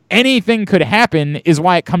 the anything could happen, is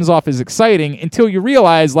why it comes off as exciting until you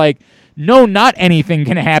realize, like, no, not anything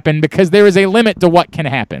can happen, because there is a limit to what can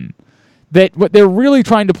happen. That what they're really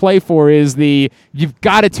trying to play for is you've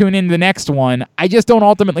got to tune into the next one. I just don't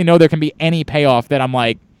ultimately know there can be any payoff that I'm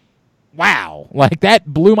like, wow, like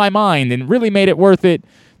that blew my mind and really made it worth it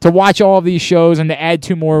to watch all of these shows and to add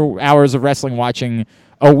 2 more hours of wrestling watching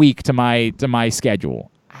a week to my schedule.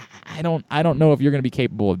 I don't know if you're going to be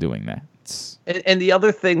capable of doing that. And the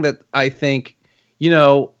other thing that I think,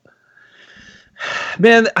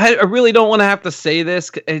 man, I really don't want to have to say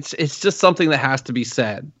this. It's just something that has to be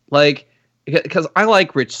said. Like, because I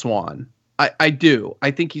like Rich Swann. I do.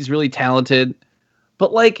 I think he's really talented.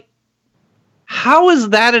 But, like, how is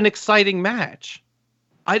that an exciting match?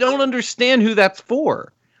 I don't understand who that's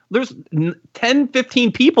for. There's 10,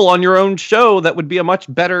 15 people on your own show that would be a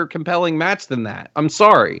much better, compelling match than that. I'm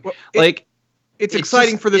sorry. Well, it's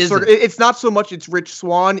exciting for this sort of... It's not so much it's Rich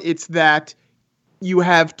Swann, it's that you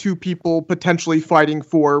have 2 people potentially fighting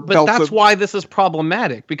for belts. But that's why this is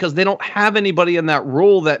problematic, because they don't have anybody in that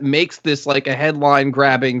role that makes this like a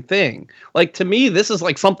headline-grabbing thing. Like, to me, this is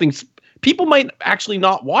like something... People might actually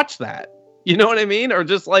not watch that. You know what I mean? Or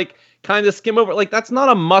just like kind of skim over. Like, that's not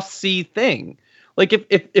a must-see thing. Like,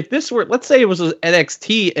 if this were, let's say it was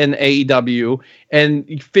NXT and AEW,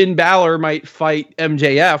 and Finn Balor might fight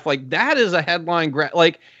MJF, like, that is a headline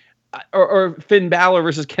like, or Finn Balor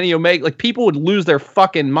versus Kenny Omega, like, people would lose their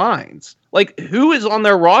fucking minds. Like, who is on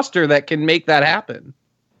their roster that can make that happen?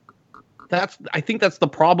 I think that's the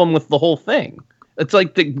problem with the whole thing. It's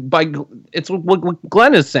like it's what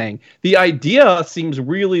Glenn is saying. The idea seems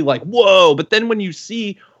really like, whoa, but then when you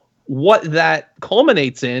see what that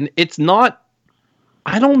culminates in, it's not.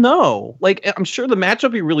 I don't know. Like, I'm sure the match will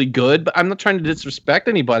be really good, but I'm not trying to disrespect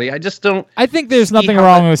anybody. I just don't. I think there's nothing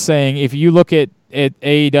wrong with saying if you look at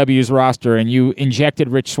AEW's roster and you injected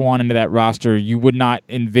Rich Swann into that roster, you would not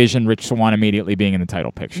envision Rich Swann immediately being in the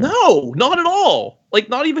title picture. No, not at all. Like,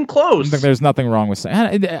 not even close. I think there's nothing wrong with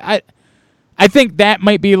saying. I think that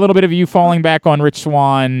might be a little bit of you falling back on Rich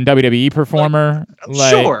Swann, WWE performer.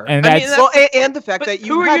 Sure, and and the fact that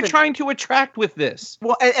who are you trying to attract with this?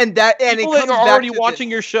 Well, and people that are already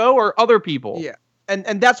watching your show, or other people. Yeah,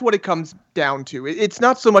 and that's what it comes down to. It's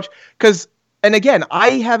not so much because And again, I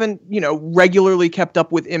haven't, regularly kept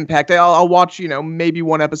up with Impact. I'll watch, maybe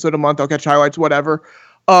one episode a month. I'll catch highlights, whatever.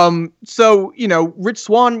 So, Rich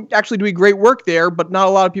Swann actually doing great work there, but not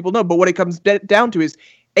a lot of people know. But what it comes down to is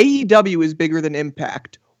AEW is bigger than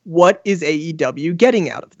Impact. What is AEW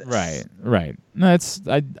getting out of this? Right. That's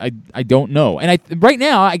I don't know. And right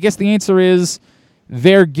now, I guess the answer is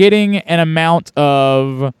they're getting an amount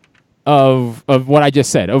of what I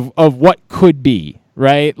just said, of what could be.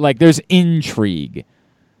 Right? Like, there's intrigue.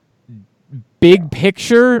 Big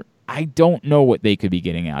picture, I don't know what they could be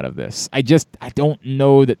getting out of this. I don't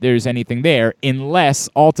know that there's anything there, unless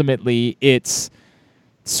ultimately it's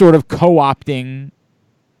sort of co-opting,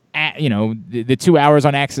 the 2 hours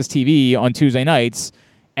on Access TV on Tuesday nights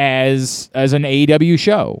as an AEW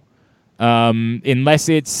show. Unless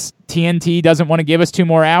it's TNT doesn't want to give us 2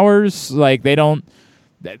 more hours, like they don't.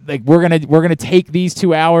 Like we're gonna take these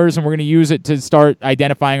 2 hours and we're gonna use it to start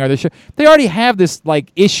identifying other shows. They already have this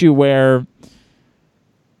like issue where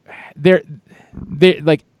they're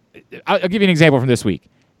like. I'll give you an example from this week.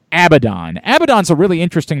 Abaddon. Abaddon's a really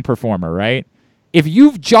interesting performer, right? If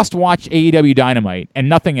you've just watched AEW Dynamite and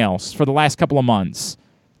nothing else for the last couple of months,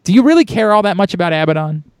 do you really care all that much about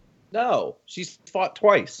Abaddon? No, she's fought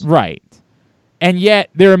twice. Right. And yet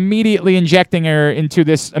they're immediately injecting her into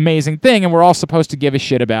this amazing thing, and we're all supposed to give a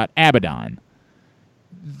shit about Abaddon.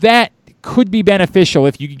 That could be beneficial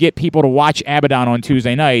if you could get people to watch Abaddon on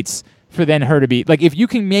Tuesday nights for then her to be... Like, if you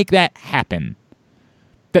can make that happen,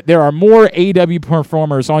 that there are more AEW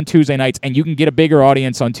performers on Tuesday nights and you can get a bigger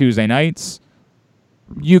audience on Tuesday nights,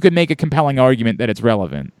 you could make a compelling argument that it's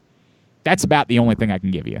relevant. That's about the only thing I can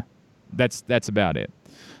give you. That's about it.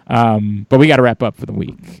 But we got to wrap up for the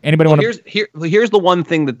week. Anybody want to? Here's the one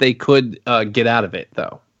thing that they could get out of it,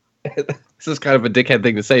 though. This is kind of a dickhead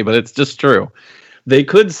thing to say, but it's just true. They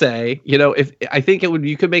could say, if I think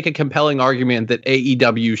you could make a compelling argument that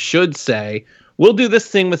AEW should say, we'll do this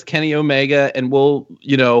thing with Kenny Omega, and we'll,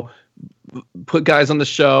 put guys on the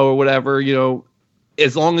show or whatever,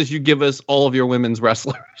 as long as you give us all of your women's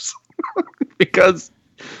wrestlers, because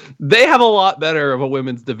they have a lot better of a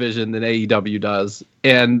women's division than AEW does,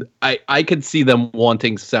 and I could see them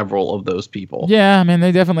wanting several of those people. Yeah, I mean,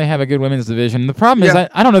 they definitely have a good women's division. The problem is,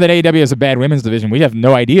 I don't know that AEW has a bad women's division. We have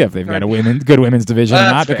no idea if they've got a good women's division or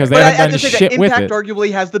not, because they haven't done shit with it. Impact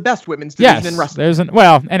arguably has the best women's division in wrestling.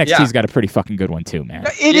 NXT's got a pretty fucking good one too, man.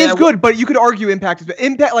 It is good, but you could argue Impact is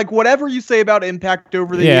Impact. Like, whatever you say about Impact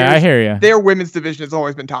over the years, I hear you. Their women's division has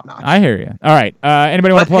always been top notch. I hear you. All right,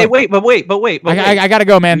 anybody want to play? Hey, wait. I gotta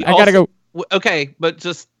go, man. I gotta go. Okay, but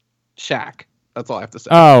just Shaq. That's all I have to say.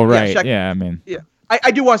 Oh, right. Yeah, I mean. Yeah. I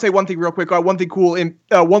do want to say one thing real quick. One cool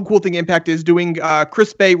thing Impact is doing.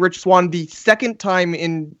 Chris Bay, Rich Swann, the second time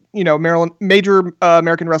in major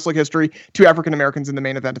American wrestling history, 2 African Americans in the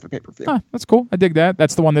main event of a pay-per-view. Huh, that's cool. I dig that.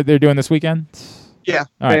 That's the one that they're doing this weekend. Yeah,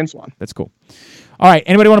 Bay and Swann. That's cool. All right.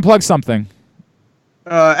 Anybody want to plug something?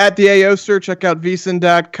 At the AOster, check out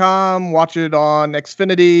vsin.com. Watch it on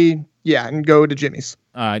Xfinity. Yeah, and go to Jimmy's.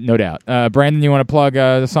 No doubt. Brandon, you want to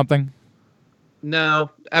plug something? No,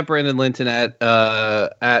 at Brandon Linton at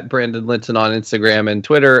Brandon Linton on Instagram and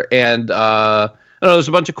Twitter, and I don't know, there's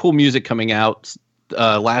a bunch of cool music coming out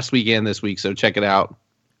last week and this week, so check it out.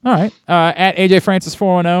 All right. At AJ Francis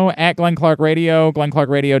 410, at Glenn Clark Radio,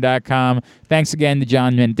 glennclarkradio.com. Thanks again to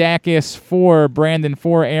John Mendakis, for Brandon,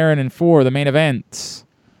 for Aaron, and for the main event.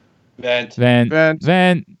 Vent.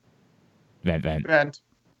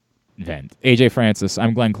 AJ Francis,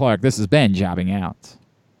 I'm Glenn Clark. This has been Jobbing Out.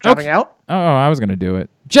 Jobbing out? Oh, I was going to do it.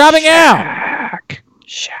 Jobbing out!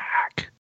 Shaq.